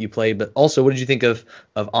Clash and what you played, but also what did you think of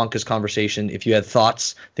Anca's conversation? If you had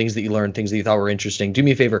thoughts, things that you learned, things that you thought were interesting, do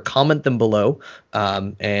me a favor, comment them below.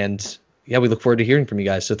 And yeah, we look forward to hearing from you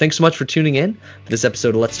guys. So thanks so much for tuning in to this episode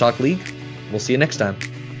of Let's Talk League. We'll see you next time.